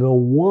is the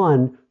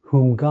one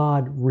whom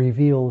God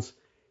reveals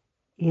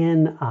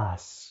in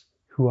us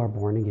who are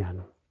born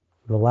again.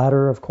 The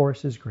latter, of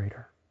course, is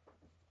greater.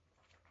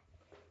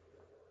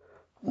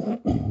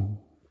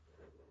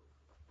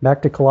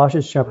 Back to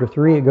Colossians chapter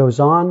 3, it goes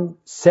on,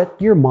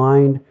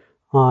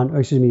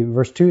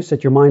 verse 2,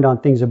 set your mind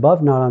on things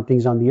above, not on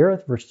things on the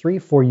earth. Verse 3,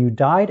 for you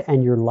died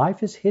and your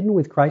life is hidden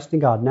with Christ in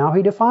God. Now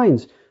he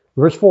defines,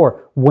 verse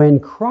 4,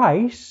 when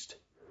Christ,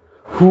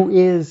 who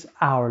is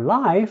our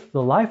life,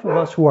 the life of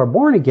us who are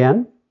born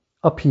again,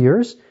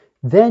 appears,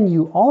 then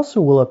you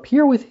also will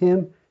appear with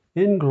him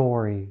in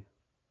glory.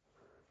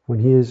 When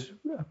he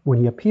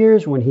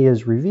appears, when he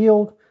is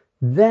revealed,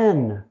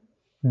 then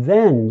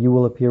you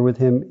will appear with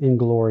him in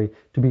glory,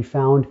 to be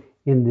found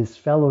in this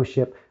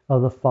fellowship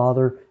of the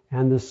Father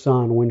and the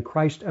Son. When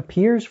Christ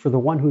appears for the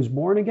one who's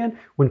born again,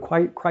 when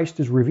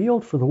Christ is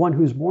revealed for the one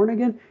who's born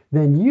again,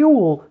 then you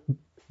will,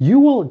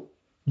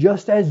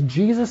 just as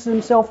Jesus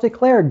himself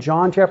declared,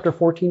 John chapter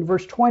 14,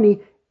 verse 20,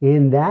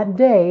 in that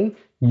day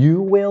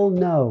you will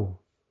know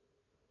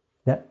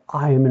that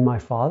I am in my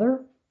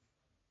Father,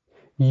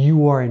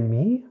 you are in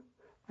me,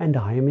 and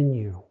I am in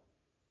you.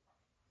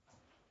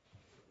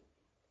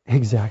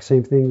 Exact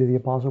same thing that the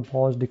Apostle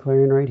Paul is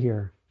declaring right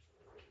here.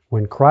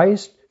 When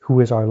Christ, who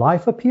is our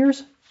life,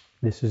 appears,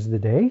 this is the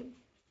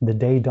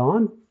day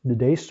dawn, the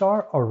day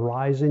star,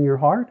 arise in your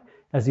heart,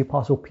 as the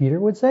Apostle Peter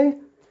would say.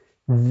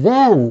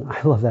 Then,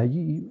 I love that.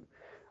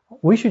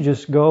 We should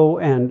just go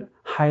and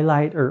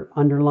highlight or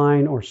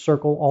underline or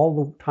circle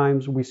all the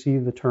times we see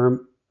the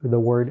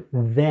word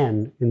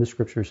then in the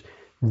scriptures.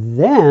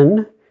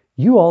 Then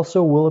you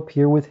also will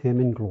appear with him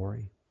in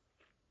glory.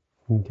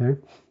 Okay?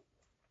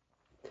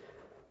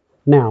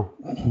 Now,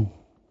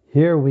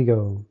 here we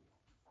go.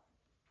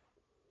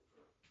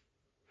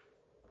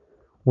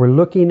 We're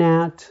looking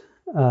at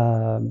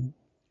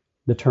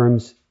the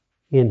terms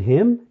in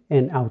him,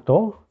 en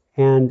auto,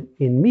 and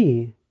in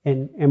me,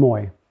 en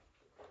emoi.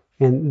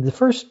 And the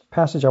first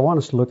passage I want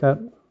us to look at,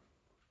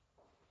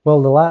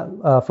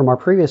 from our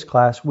previous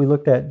class, we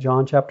looked at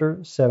John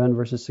chapter 7,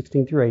 verses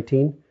 16 through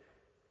 18.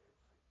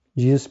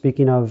 Jesus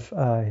speaking of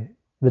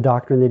the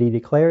doctrine that he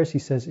declares, he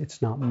says,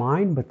 it's not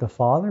mine, but the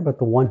Father, but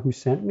the one who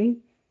sent me.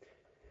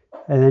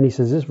 And then he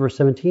says this, verse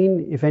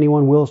 17, if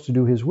anyone wills to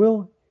do his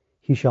will,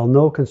 he shall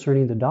know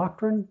concerning the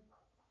doctrine.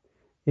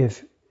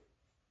 If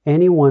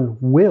anyone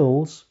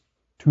wills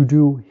to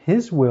do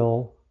his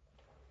will,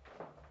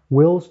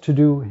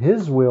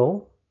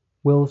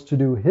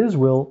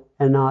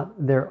 and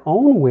not their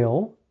own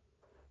will,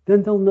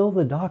 then they'll know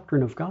the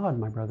doctrine of God,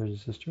 my brothers and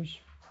sisters.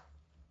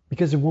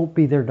 Because it won't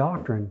be their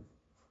doctrine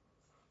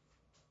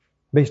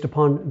based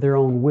upon their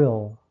own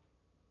will,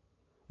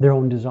 their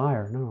own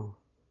desire. No.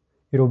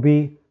 It'll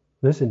be,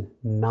 listen,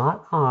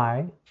 not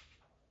I,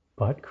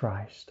 but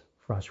Christ,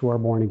 for us who are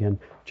born again.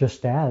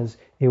 Just as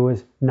it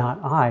was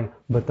not I,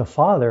 but the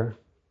Father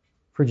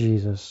for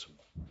Jesus.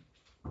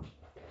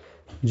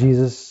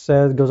 Jesus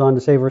goes on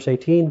to say, verse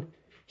 18,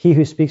 he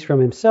who speaks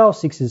from himself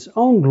seeks his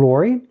own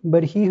glory,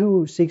 but he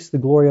who seeks the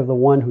glory of the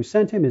one who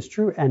sent him is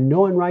true, and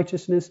no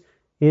unrighteousness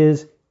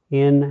is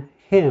in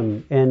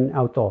him. En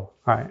auto.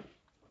 All right.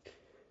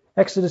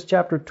 Exodus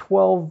chapter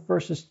 12,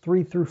 verses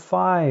 3 through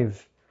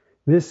 5.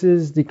 This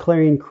is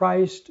declaring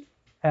Christ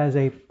as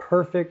a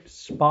perfect,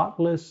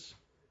 spotless,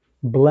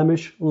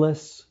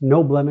 blemishless,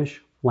 no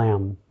blemish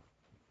lamb.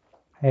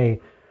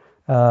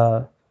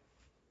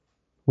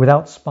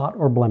 without spot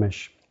or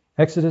blemish.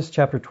 Exodus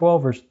chapter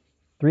 12, verse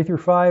 3 through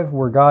 5,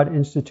 where God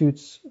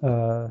institutes,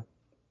 the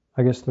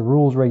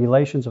rules,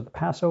 regulations of the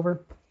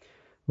Passover.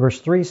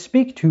 Verse 3,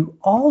 speak to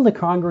all the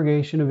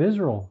congregation of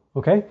Israel.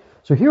 Okay,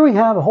 so here we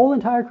have a whole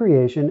entire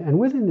creation, and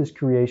within this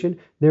creation,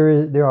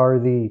 there are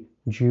the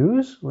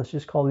Jews, let's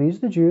just call these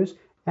the Jews,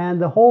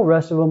 and the whole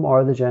rest of them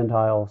are the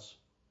Gentiles.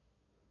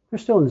 They're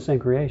still in the same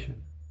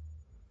creation.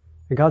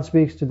 And God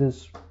speaks to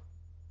this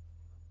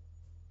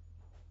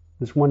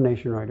one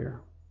nation right here.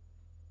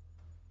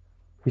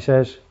 He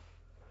says,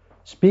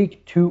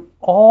 speak to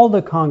all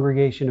the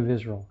congregation of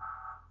Israel.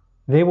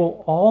 They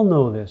will all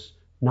know this,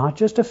 not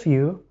just a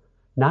few,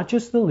 not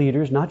just the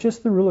leaders, not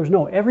just the rulers.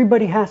 No,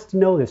 everybody has to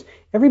know this.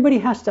 Everybody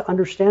has to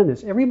understand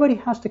this. Everybody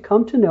has to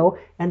come to know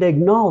and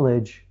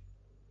acknowledge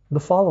the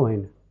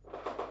following.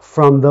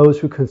 From those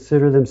who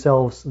consider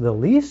themselves the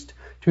least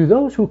to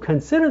those who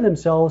consider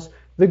themselves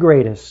the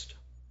greatest.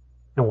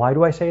 And why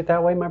do I say it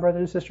that way, my brothers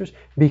and sisters?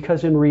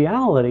 Because in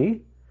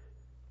reality,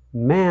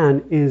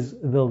 man is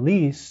the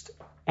least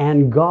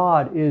and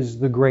God is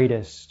the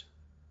greatest.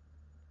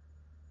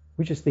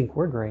 We just think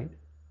we're great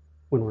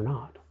when we're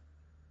not.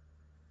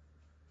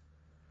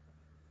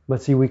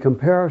 But see, we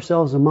compare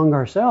ourselves among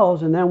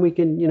ourselves, and then we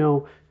can,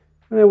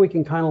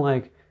 kind of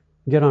like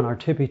get on our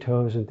tippy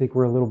toes and think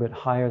we're a little bit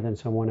higher than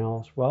someone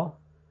else. Well,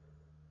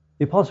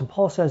 the Apostle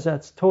Paul says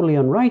that's totally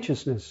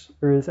unrighteousness,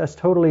 or that's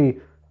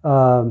totally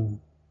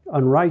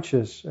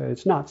unrighteous.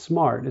 It's not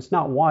smart. It's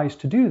not wise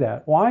to do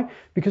that. Why?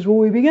 Because when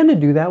we begin to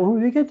do that, when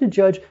we begin to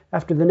judge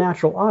after the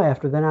natural eye,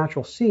 after the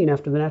natural seeing,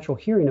 after the natural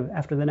hearing,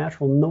 after the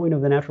natural knowing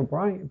of the natural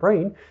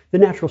brain, the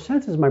natural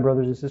senses, my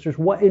brothers and sisters,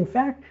 what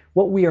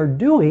we are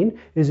doing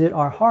is that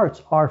our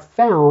hearts are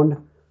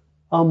found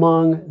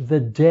among the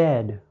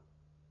dead.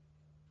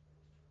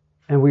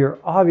 And we are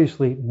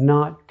obviously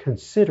not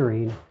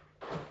considering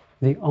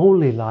the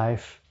only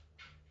life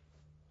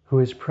who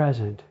is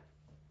present,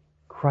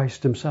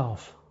 Christ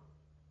himself.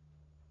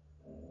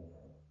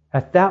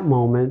 At that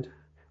moment,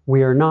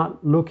 we are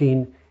not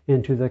looking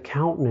into the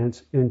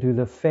countenance, into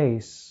the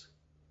face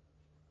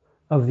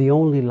of the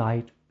only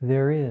light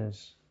there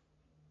is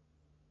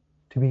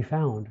to be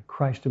found,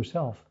 Christ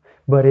himself.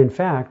 But in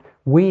fact,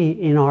 we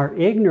in our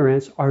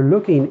ignorance are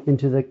looking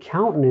into the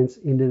countenance,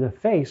 into the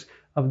face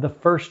of the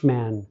first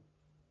man,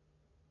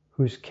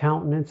 whose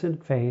countenance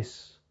and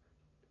face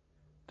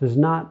does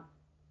not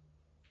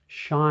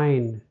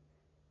shine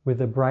with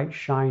the bright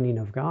shining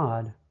of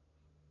God,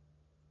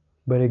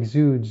 but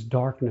exudes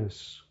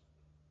darkness.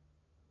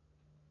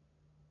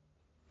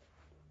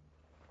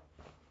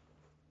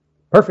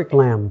 Perfect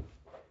Lamb.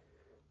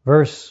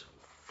 Verse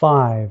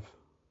 5.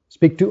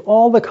 Speak to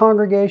all the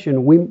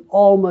congregation. We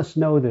all must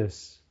know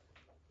this,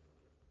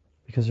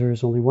 because there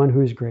is only one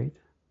who is great.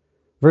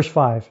 Verse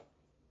 5.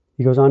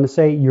 He goes on to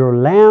say, your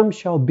lamb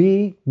shall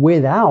be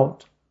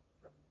without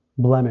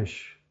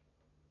blemish.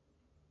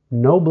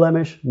 No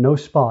blemish, no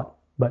spot,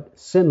 but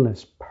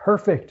sinless,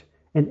 perfect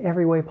in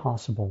every way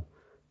possible.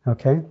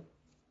 Okay?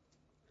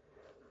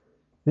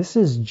 This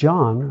is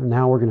John.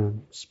 Now we're going to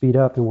speed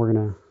up, and we're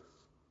going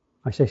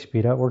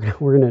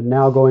to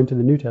now go into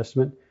the New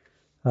Testament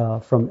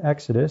from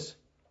Exodus.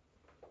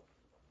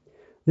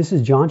 This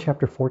is John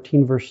chapter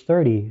 14, verse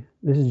 30.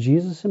 This is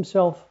Jesus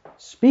himself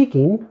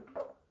speaking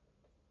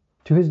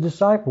to his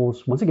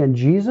disciples. Once again,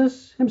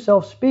 Jesus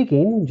himself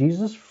speaking,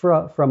 Jesus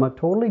from a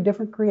totally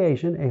different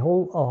creation, a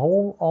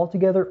whole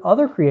altogether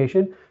other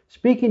creation,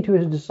 speaking to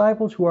his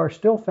disciples who are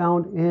still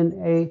found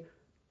in a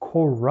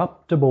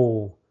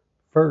corruptible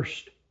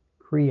first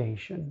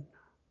creation.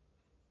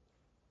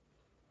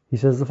 He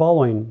says the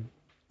following,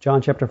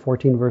 John chapter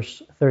 14,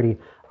 verse 30.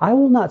 I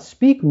will not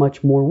speak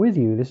much more with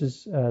you. This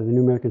is the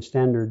New American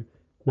Standard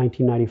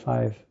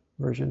 1995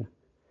 version.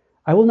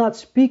 I will not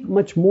speak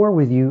much more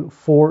with you,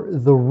 for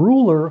the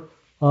ruler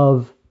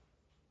of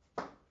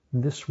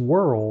this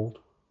world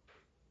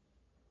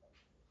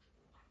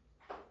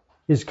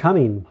is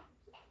coming,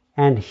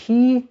 and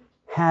he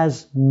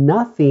has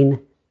nothing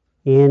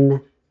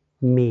in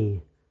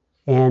me.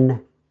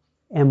 En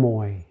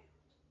emoi.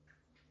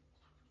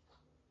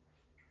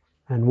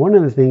 And one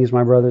of the things,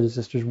 my brothers and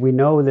sisters, we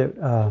know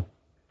that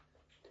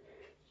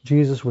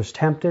Jesus was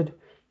tempted,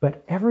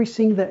 but every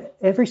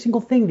single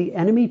thing the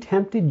enemy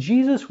tempted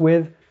Jesus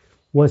with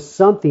was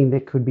something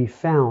that could be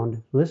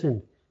found,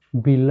 listen,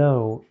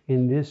 below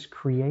in this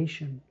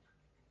creation,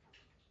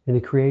 in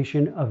the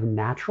creation of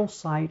natural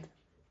sight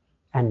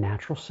and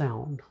natural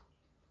sound.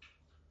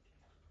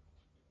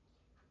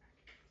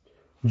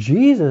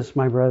 Jesus,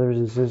 my brothers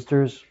and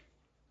sisters,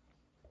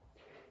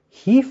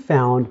 he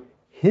found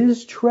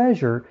his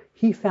treasure,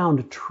 he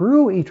found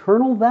true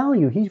eternal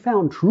value, he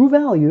found true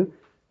value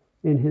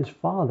in his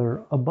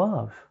Father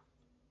above.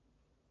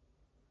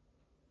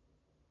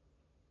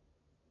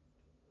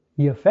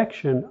 The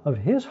affection of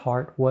his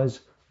heart was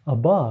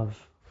above.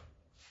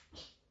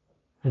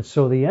 And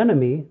so the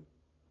enemy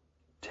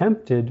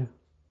tempted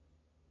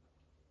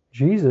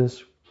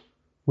Jesus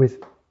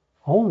with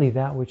only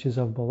that which is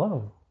of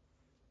below.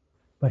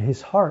 but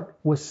his heart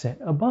was set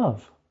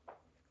above.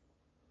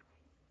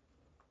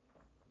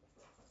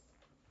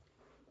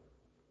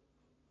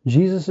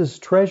 Jesus'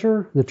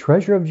 treasure, the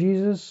treasure of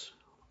Jesus,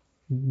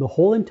 the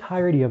whole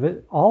entirety of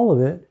it, all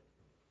of it,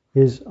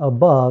 is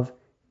above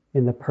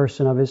in the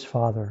person of his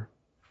Father.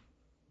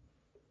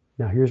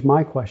 Now here's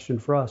my question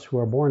for us who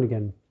are born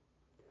again.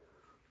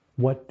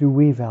 What do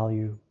we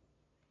value?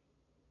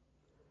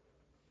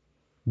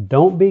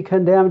 Don't be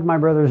condemned, my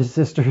brothers and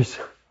sisters.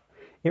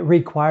 It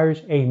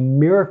requires a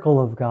miracle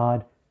of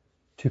God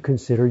to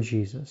consider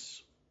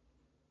Jesus.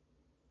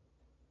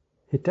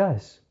 It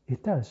does.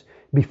 It does.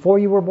 Before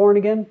you were born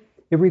again,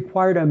 it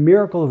required a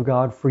miracle of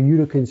God for you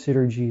to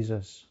consider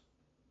Jesus.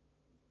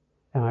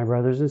 And my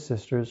brothers and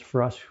sisters,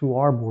 for us who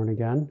are born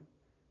again,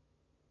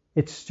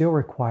 it still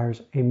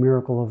requires a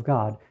miracle of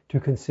God to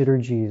consider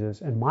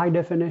Jesus. And my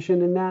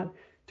definition in that,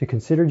 to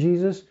consider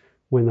Jesus,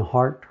 when the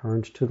heart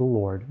turns to the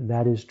Lord.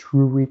 That is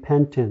true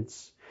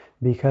repentance.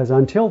 Because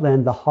until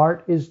then, the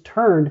heart is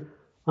turned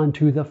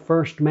unto the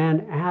first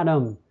man,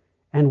 Adam,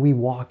 and we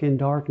walk in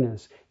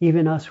darkness.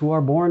 Even us who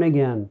are born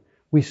again,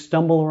 we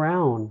stumble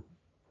around.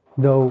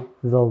 Though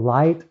the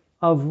light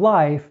of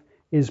life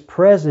is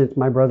present,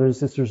 my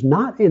brothers and sisters,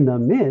 not in the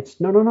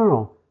midst,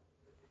 no.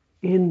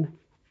 In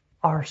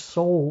our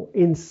soul,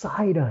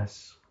 inside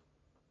us.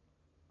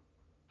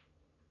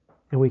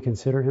 And we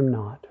consider him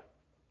not.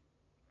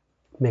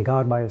 May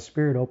God, by his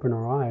Spirit, open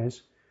our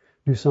eyes,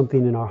 do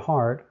something in our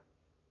heart,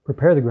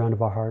 prepare the ground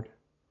of our heart,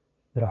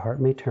 that our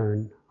heart may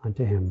turn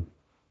unto him.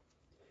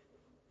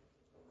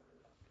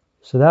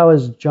 So that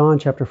was John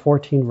chapter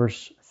 14,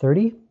 verse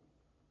 30.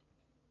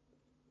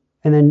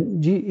 And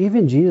then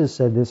even Jesus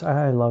said this.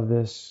 I love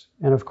this.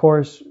 And of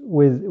course,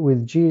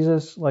 with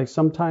Jesus, like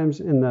sometimes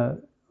in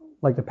the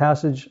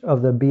passage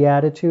of the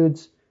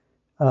Beatitudes,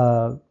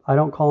 I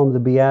don't call them the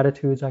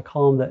Beatitudes, I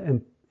call them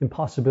the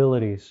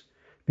impossibilities.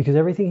 Because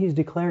everything he's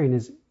declaring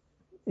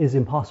is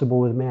impossible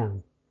with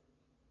man.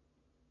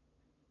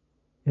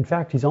 In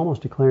fact, he's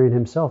almost declaring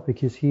himself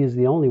because he is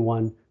the only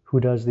one who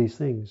does these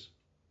things.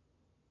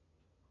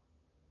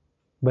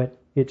 But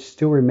it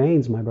still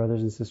remains, my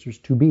brothers and sisters,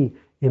 to be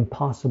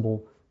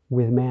impossible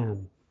with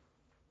man.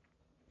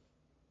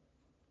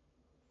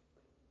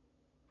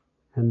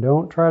 And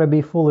don't try to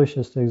be foolish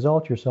as to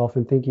exalt yourself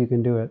and think you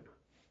can do it,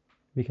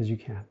 because you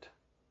can't.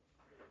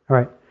 All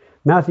right,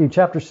 Matthew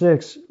chapter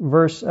 6,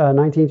 verse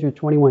 19 through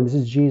 21. This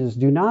is Jesus.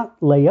 Do not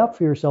lay up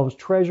for yourselves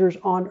treasures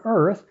on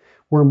earth,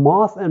 where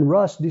moth and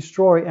rust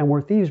destroy and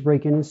where thieves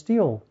break in and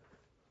steal.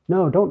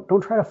 No,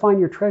 don't try to find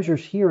your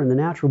treasures here in the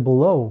natural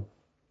below.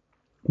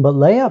 But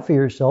lay up for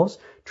yourselves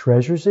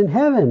treasures in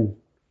heaven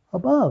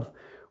above,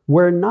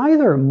 where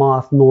neither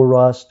moth nor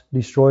rust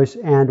destroys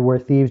and where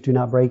thieves do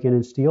not break in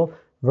and steal.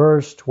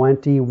 Verse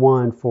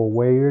 21, for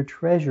where your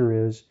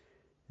treasure is,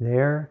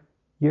 there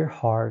your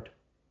heart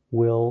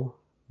will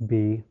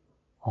be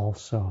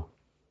also.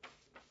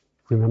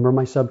 Remember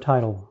my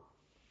subtitle.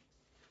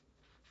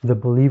 The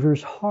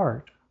believer's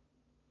heart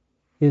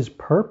is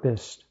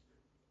purposed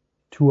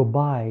to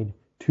abide,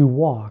 to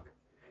walk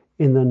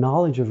in the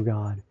knowledge of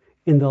God,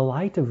 in the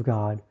light of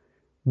God,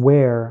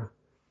 where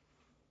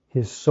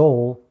his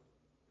soul,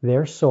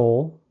 their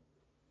soul,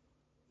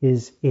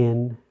 is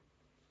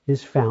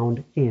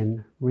found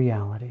in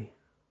reality.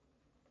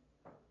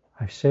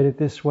 I've said it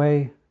this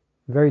way,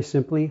 very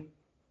simply.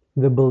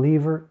 The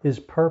believer is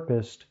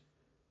purposed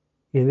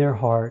in their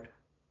heart,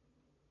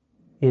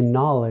 in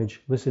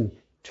knowledge, listen,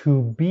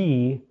 to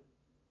be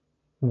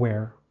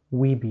where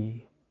we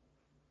be.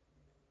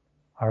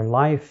 Our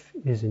life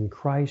is in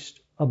Christ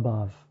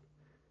above,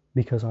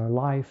 because our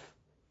life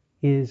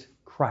is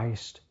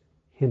Christ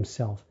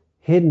himself,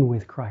 hidden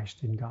with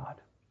Christ in God.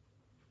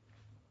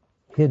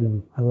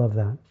 Hidden, I love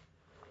that.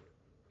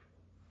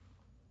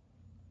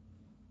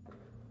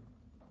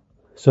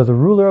 So the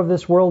ruler of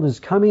this world is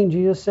coming,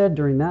 Jesus said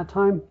during that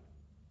time,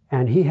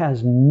 and he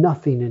has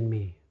nothing in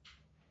me,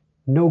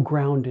 no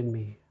ground in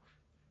me.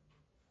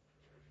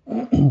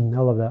 I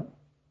love that.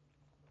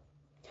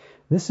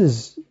 This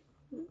is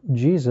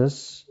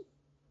Jesus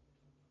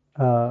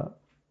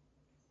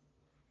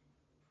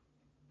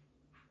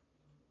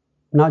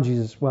not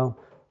Jesus,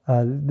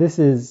 this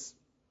is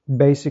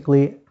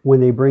basically when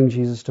they bring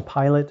Jesus to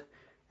Pilate,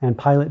 and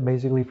Pilate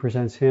basically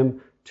presents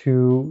him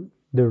to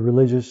the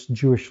religious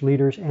Jewish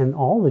leaders and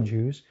all the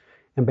Jews,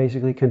 and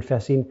basically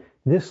confessing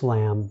this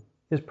lamb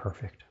is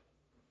perfect.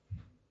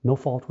 No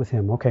fault with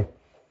him. Okay.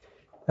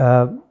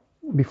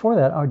 Before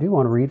that, I do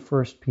want to read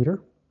 1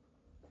 Peter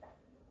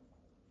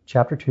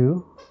chapter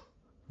 2,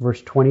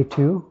 verse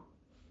 22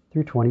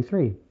 through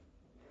 23.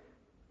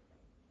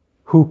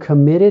 Who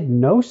committed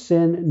no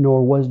sin,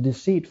 nor was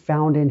deceit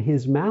found in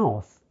his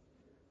mouth.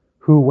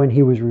 Who, when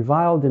he was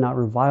reviled, did not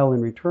revile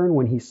in return.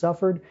 When he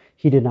suffered,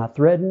 he did not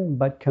threaten,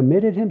 but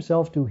committed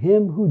himself to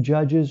him who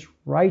judges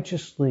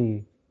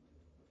righteously.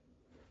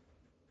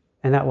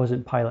 And that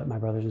wasn't Pilate, my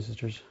brothers and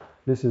sisters.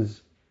 This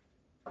is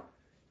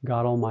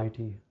God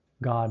Almighty,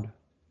 God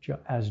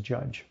as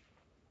judge.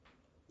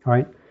 All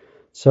right?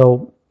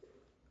 So,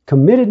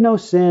 committed no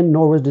sin,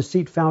 nor was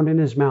deceit found in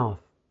his mouth.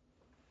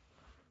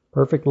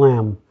 Perfect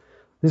lamb.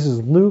 This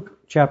is Luke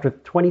chapter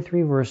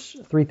 23, verse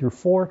 3 through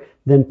 4.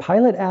 Then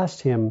Pilate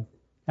asked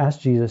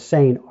Jesus,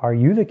 saying, "Are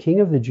you the king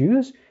of the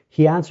Jews?"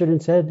 He answered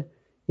and said,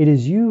 It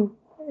is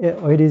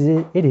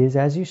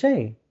as you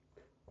say."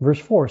 Verse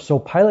 4. So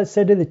Pilate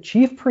said to the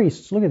chief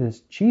priests, look at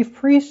this, chief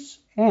priests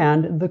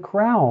and the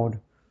crowd.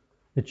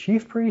 The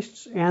chief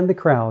priests and the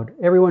crowd,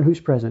 everyone who's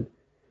present.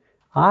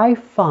 "I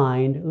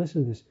find,"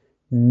 listen to this,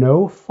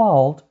 "no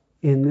fault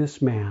in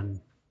this man."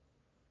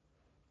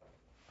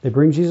 They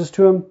bring Jesus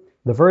to him.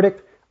 The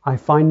verdict, "I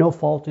find no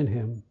fault in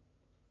him."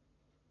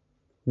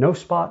 No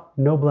spot,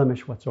 no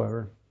blemish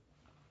whatsoever.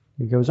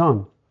 He goes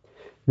on.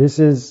 This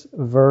is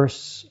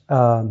verse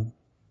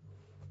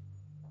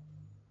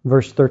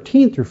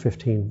 13 through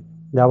 15.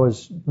 That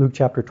was Luke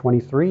chapter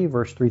 23,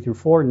 verse 3 through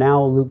 4.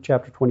 Now Luke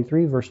chapter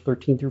 23, verse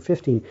 13 through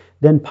 15.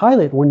 Then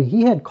Pilate, when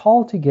he had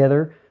called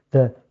together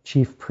the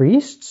chief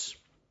priests,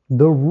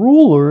 the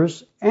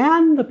rulers,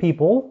 and the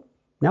people,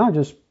 now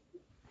just,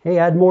 hey,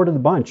 add more to the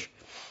bunch.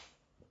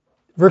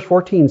 Verse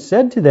 14,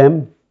 said to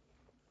them,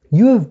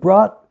 "You have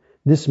brought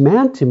this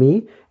man to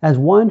me as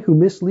one who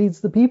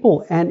misleads the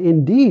people, and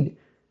indeed,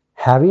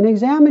 having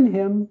examined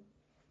him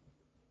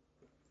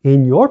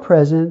in your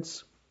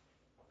presence,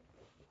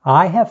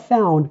 I have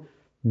found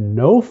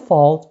no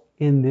fault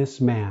in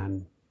this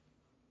man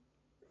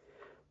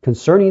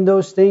concerning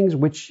those things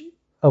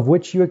of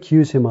which you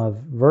accuse him of."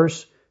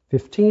 Verse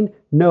 15,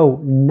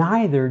 "No,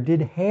 neither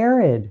did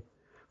Herod,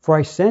 for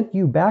I sent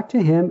you back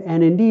to him,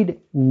 and indeed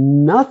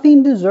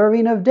nothing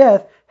deserving of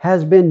death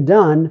has been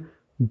done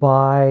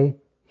by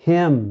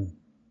him."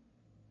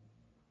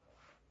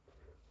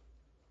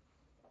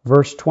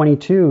 Verse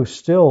 22,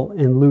 still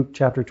in Luke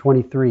chapter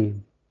 23.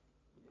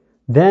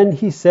 Then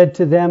he said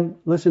to them,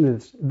 listen to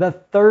this, the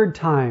third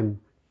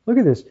time. Look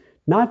at this.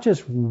 Not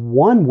just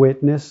one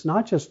witness,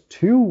 not just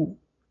two,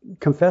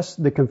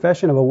 the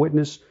confession of a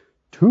witness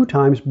 2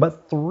 times,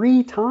 but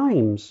 3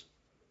 times.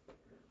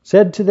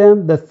 Said to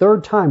them the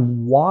third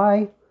time,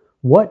 "Why?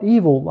 What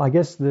evil?" I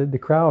guess the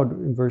crowd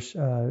in verse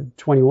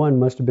 21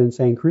 must have been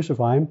saying,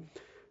 "Crucify him."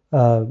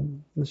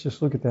 Let's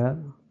just look at that.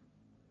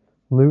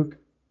 Luke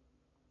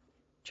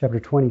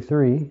chapter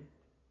 23.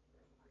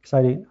 Because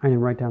I didn't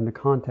write down the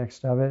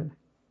context of it.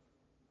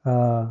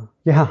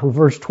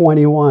 Verse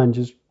 21,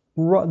 just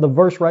the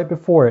verse right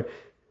before it.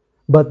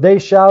 "But they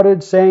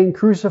shouted, saying,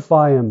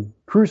 'Crucify him,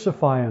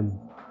 crucify him.'"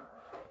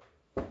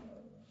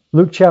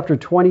 Luke chapter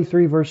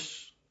 23,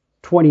 verse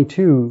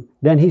 22.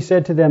 Then he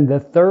said to them the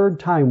third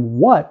time,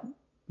 why?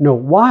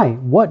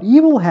 What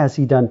evil has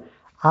he done?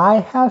 I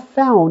have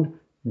found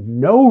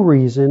no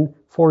reason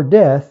for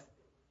death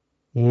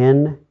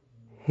in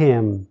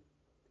him.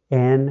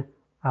 En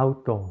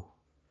auto.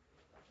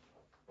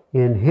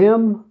 In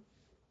him,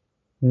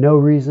 no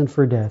reason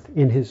for death.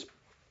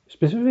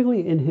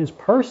 Specifically in his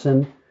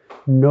person,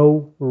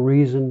 no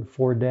reason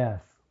for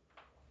death.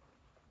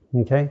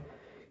 Okay?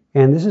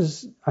 And this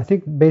is, I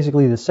think,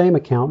 basically the same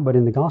account, but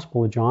in the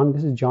Gospel of John.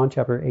 This is John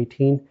chapter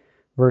 18,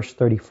 verse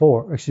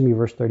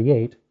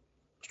 38.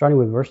 Starting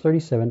with verse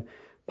 37.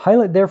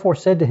 "Pilate therefore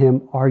said to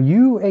him, 'Are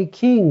you a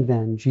king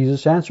then?'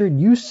 Jesus answered,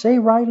 'You say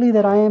rightly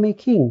that I am a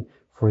king.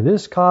 For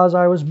this cause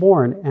I was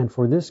born, and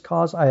for this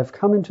cause I have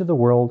come into the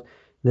world,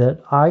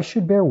 that I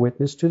should bear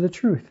witness to the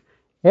truth.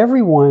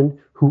 Everyone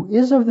who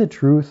is of the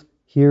truth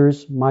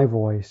hears my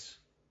voice.'"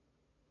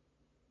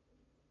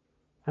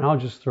 And I'll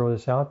just throw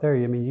this out there.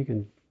 I mean, you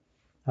can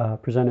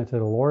present it to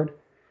the Lord.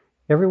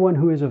 Everyone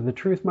who is of the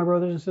truth, my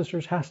brothers and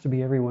sisters, has to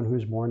be everyone who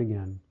is born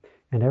again.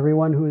 And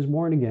everyone who is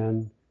born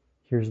again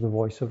hears the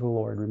voice of the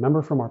Lord.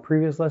 Remember from our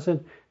previous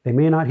lesson, they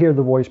may not hear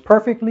the voice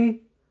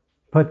perfectly,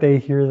 but they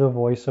hear the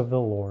voice of the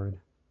Lord.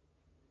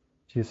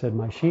 Jesus said,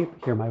 "My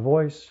sheep hear my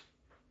voice,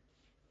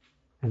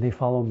 and they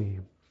follow me."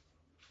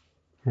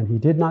 And he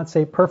did not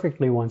say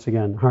perfectly once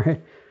again. All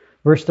right.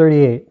 Verse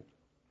 38.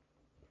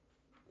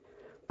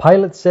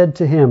 Pilate said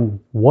to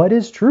him, "What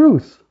is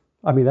truth?"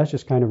 I mean, that's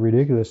just kind of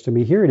ridiculous to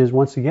me. Here it is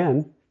once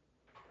again.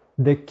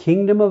 The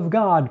kingdom of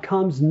God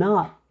comes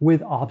not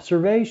with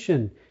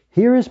observation.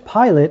 Here is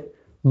Pilate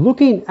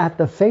looking at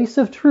the face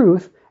of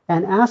truth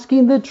and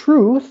asking the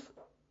truth,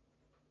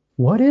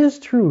 what is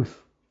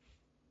truth?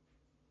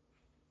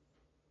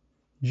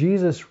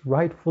 Jesus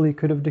rightfully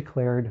could have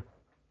declared,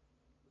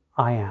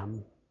 "I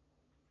am."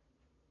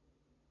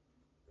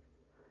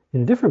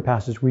 In a different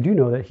passage, we do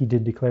know that he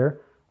did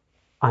declare,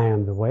 "I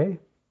am the way,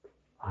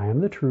 I am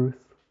the truth,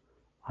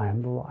 I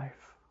am the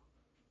life."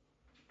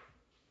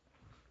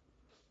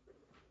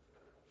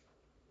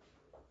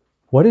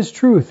 What is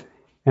truth?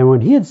 And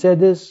when he had said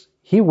this,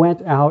 he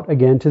went out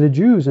again to the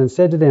Jews and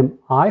said to them,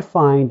 "I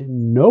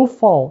find no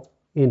fault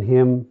in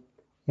him,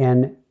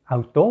 en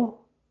auto,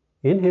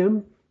 in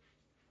him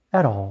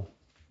at all."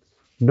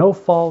 No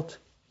fault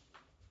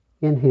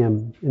in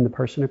him, in the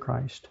person of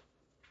Christ.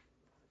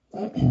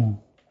 That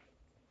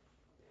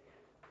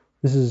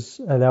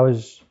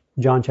was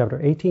John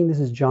chapter 18. This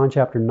is John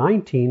chapter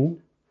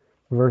 19,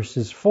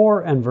 verses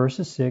 4 and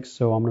verses 6.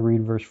 So I'm going to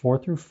read verse 4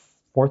 through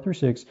 4 through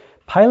 6.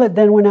 Pilate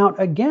then went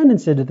out again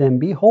and said to them,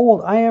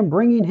 Behold, I am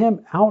bringing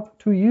him out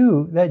to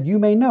you, that you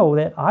may know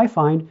that I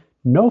find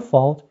no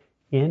fault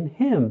in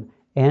him.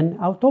 En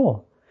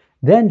auto.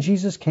 Then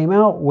Jesus came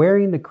out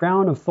wearing the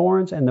crown of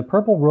thorns and the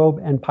purple robe,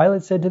 and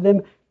Pilate said to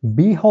them,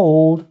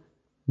 Behold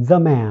the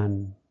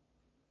man.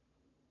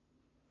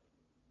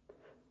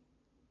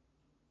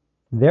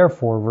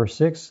 Therefore, verse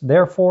 6,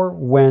 therefore,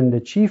 when the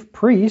chief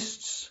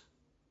priests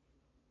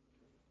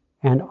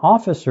and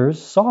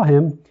officers saw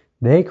him,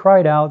 they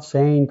cried out,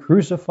 saying,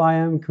 Crucify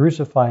him,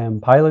 crucify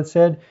him. Pilate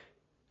said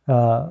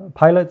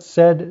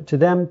to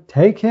them,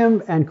 Take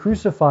him and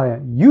crucify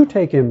him. You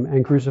take him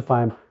and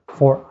crucify him,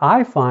 for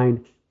I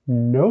find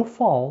no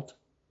fault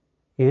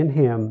in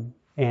him.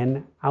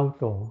 En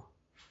auto.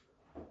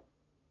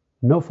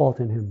 No fault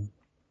in him.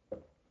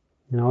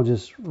 And I'll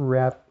just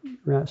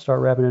start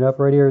wrapping it up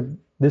right here.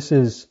 This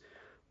is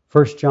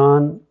 1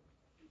 John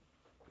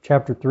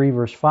chapter 3,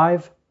 verse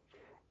 5.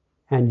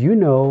 And you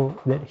know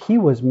that he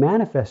was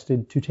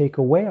manifested to take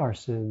away our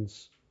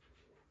sins.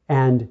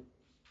 And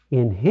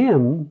in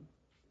him,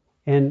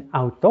 en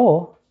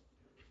auto,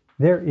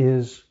 there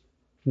is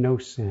no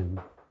sin.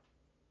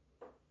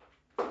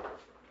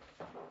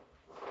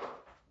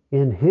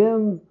 In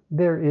him,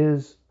 there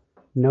is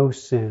no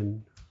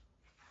sin.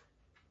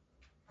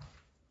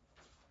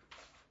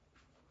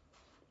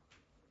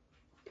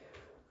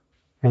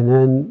 And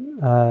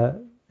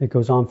then it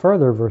goes on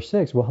further, verse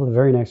 6. Well, the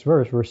very next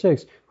verse, verse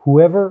 6.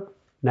 Whoever,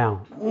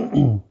 now,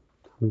 I'm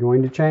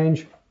going to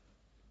change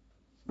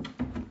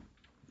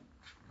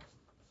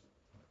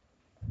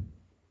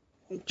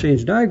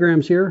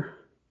diagrams here,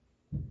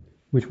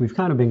 which we've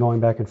kind of been going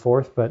back and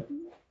forth, but,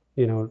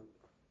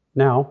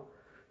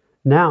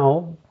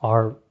 now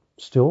are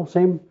still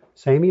same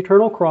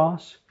eternal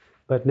cross,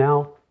 but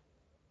now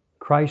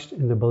Christ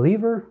in the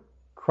believer,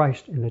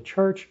 Christ in the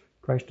church,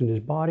 Christ in his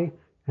body,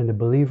 and the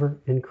believer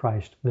in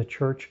Christ, the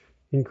church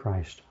in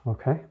Christ.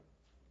 Okay?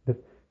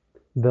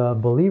 The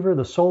believer,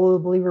 the soul of the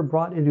believer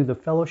brought into the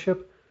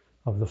fellowship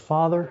of the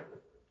Father.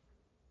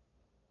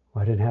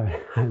 Well, I didn't have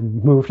it. I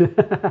moved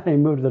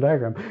the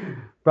diagram.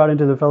 Brought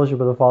into the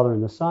fellowship of the Father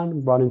and the Son,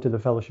 brought into the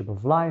fellowship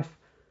of life,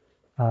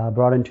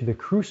 brought into the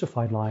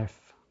crucified life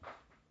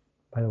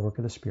by the work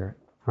of the Spirit.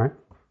 All right?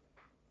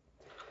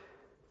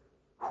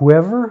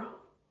 Whoever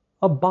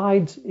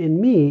abides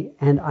in me,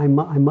 and I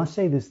must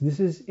say this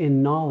is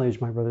in knowledge,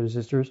 my brothers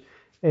and sisters.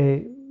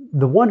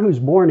 The one who's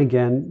born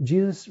again,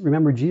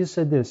 Jesus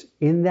said this,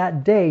 in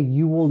that day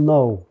you will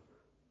know.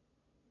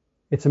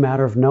 It's a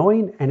matter of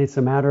knowing, and it's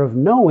a matter of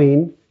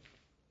knowing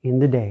in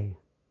the day.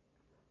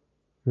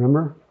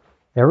 Remember,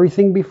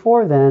 everything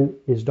before then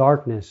is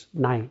darkness,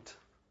 night.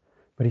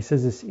 But he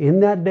says this,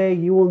 in that day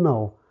you will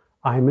know,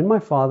 I am in my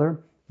Father,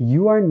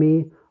 you are in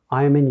me,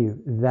 I am in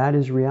you. That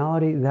is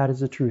reality. That is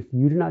the truth.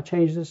 You do not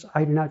change this.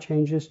 I do not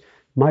change this.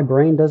 My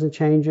brain doesn't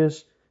change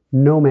this.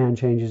 No man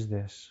changes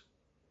this.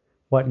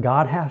 What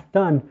God hath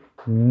done,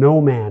 no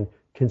man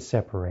can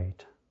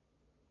separate.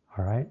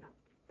 All right?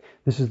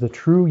 This is the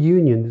true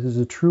union. This is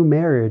the true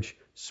marriage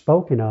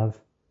spoken of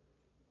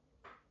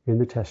in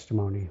the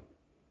testimony.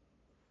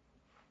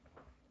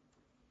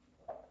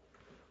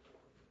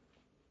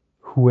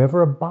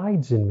 Whoever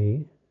abides in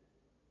me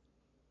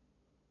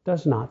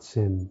does not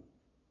sin.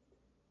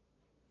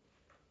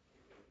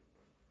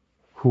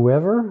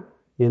 Whoever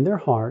in their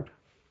heart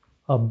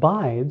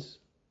abides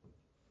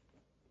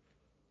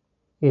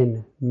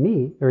in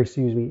me,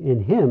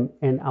 in him,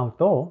 en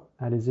auto,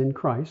 that is in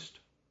Christ,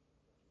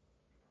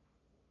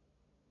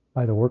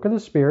 by the work of the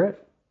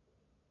Spirit,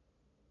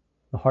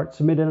 the heart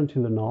submitted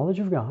unto the knowledge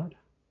of God,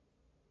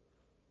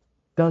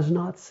 does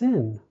not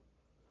sin.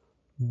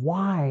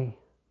 Why?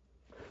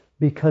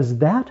 Because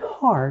that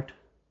heart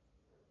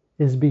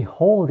is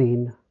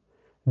beholding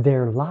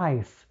their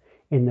life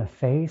in the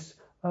face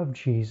of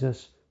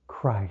Jesus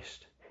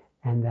Christ.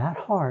 And that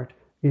heart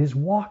is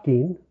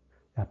walking,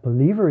 that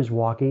believer is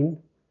walking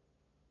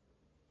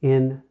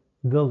in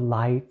the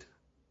light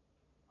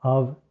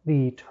of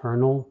the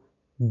eternal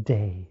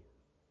day.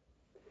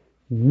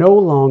 No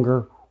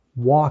longer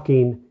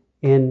walking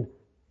in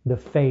the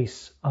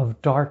face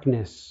of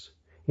darkness,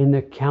 in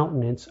the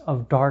countenance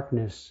of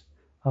darkness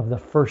of the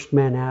first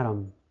man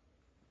Adam.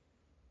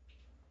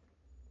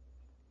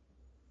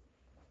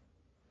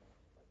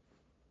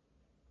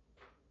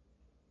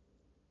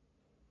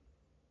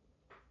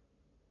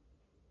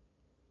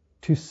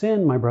 To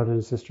sin, my brothers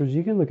and sisters,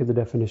 you can look at the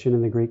definition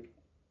in the Greek,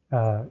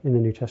 in the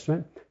New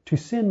Testament. To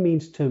sin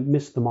means to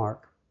miss the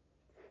mark.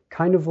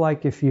 Kind of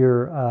like if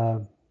you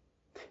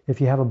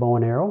have a bow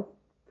and arrow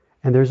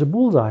and there's a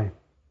bullseye.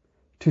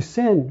 To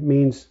sin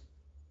means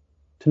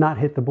to not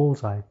hit the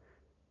bullseye.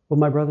 Well,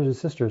 my brothers and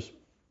sisters,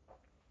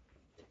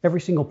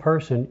 every single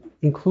person,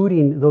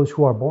 including those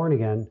who are born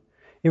again,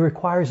 it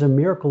requires a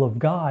miracle of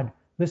God,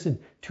 listen,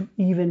 to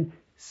even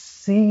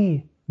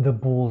see the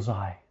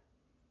bullseye.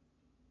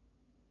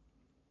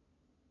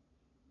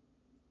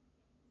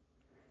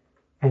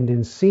 And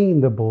in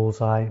seeing the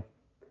bullseye,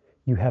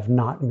 you have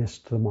not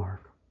missed the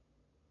mark.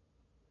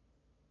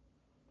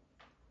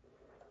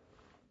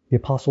 The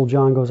Apostle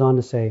John goes on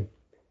to say,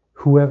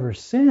 whoever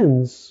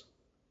sins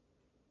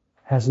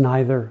has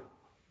neither,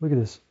 look at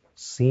this,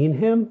 seen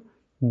him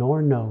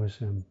nor knows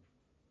him.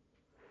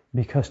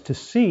 Because to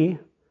see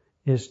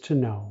is to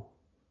know.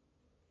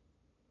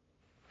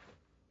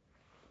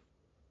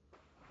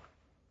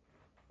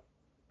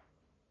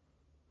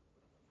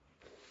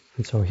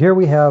 And so here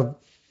we have,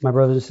 my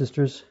brothers and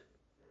sisters,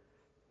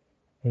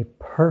 a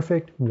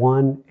perfect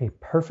one, a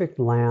perfect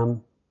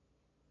lamb,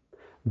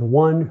 the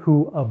one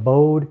who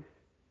abode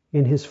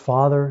in his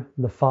Father,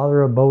 the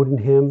Father abode in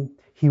him.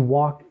 He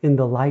walked in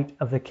the light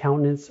of the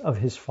countenance of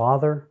his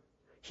Father.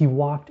 He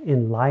walked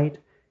in light.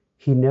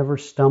 He never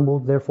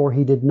stumbled. Therefore,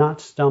 he did not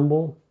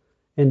stumble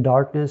in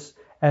darkness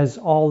as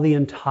all the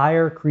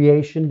entire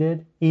creation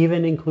did,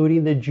 even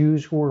including the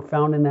Jews who were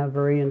found in that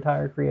very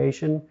entire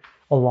creation,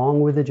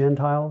 along with the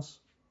Gentiles.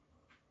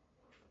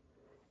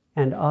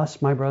 And us,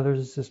 my brothers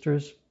and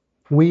sisters,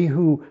 we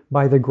who,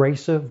 by the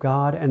grace of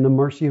God and the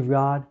mercy of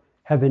God,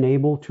 have been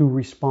able to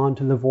respond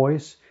to the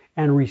voice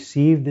and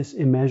receive this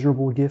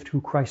immeasurable gift who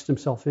Christ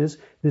himself is,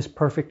 this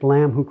perfect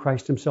Lamb who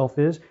Christ himself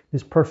is,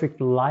 this perfect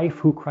life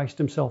who Christ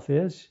himself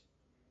is.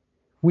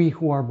 We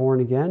who are born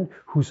again,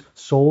 whose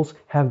souls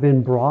have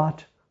been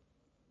brought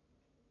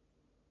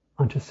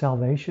unto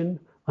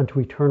salvation, unto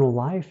eternal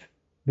life,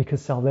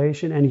 because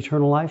salvation and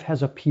eternal life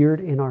has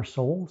appeared in our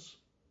souls.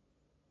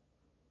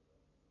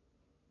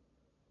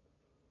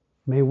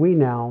 May we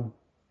now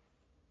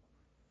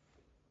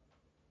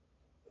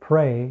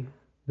pray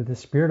that the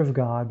Spirit of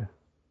God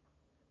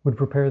would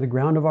prepare the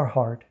ground of our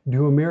heart,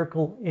 do a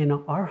miracle in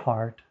our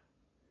heart,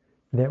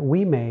 that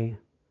we may,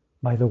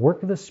 by the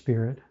work of the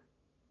Spirit,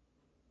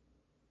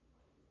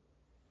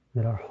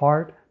 that our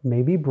heart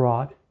may be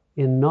brought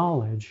in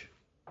knowledge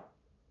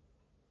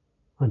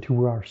unto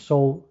where our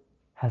soul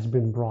has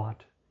been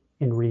brought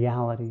in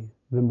reality,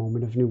 the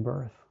moment of new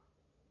birth.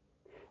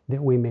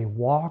 That we may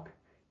walk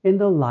in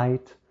the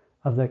light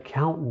of the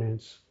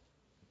countenance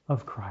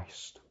of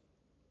Christ.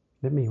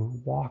 That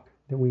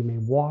we may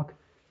walk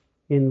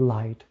in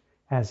light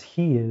as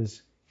he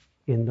is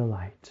in the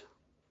light.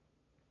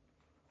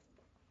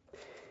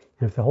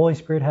 And if the Holy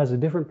Spirit has a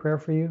different prayer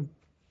for you,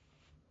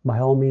 by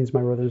all means,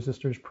 my brothers and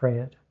sisters, pray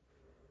it.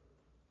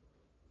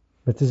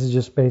 But this is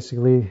just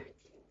basically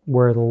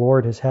where the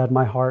Lord has had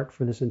my heart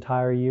for this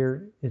entire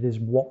year. It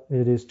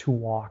is to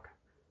walk.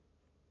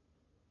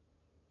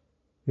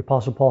 The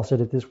Apostle Paul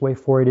said it this way,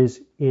 for it is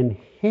in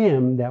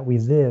him that we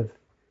live.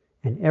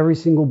 And every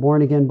single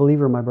born again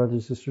believer, my brothers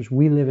and sisters,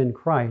 we live in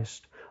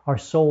Christ. Our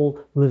soul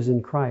lives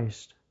in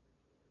Christ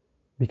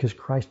because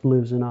Christ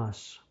lives in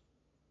us.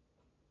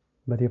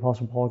 But the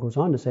Apostle Paul goes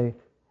on to say,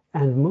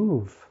 and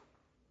move.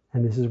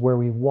 And this is where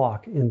we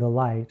walk in the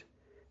light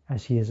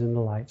as he is in the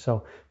light.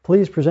 So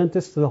please present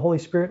this to the Holy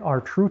Spirit,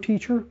 our true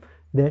teacher,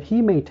 that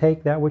he may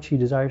take that which he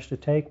desires to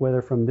take,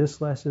 whether from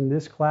this lesson,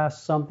 this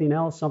class, something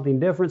else, something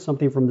different,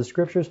 something from the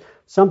scriptures,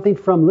 something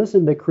from,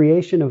 listen, the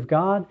creation of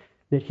God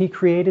that he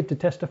created to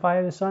testify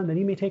of his Son, that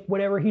he may take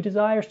whatever he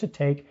desires to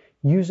take,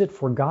 use it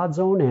for God's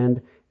own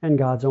end and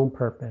God's own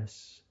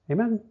purpose.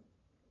 Amen?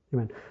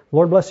 Amen.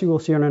 Lord bless you. We'll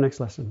see you in our next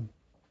lesson.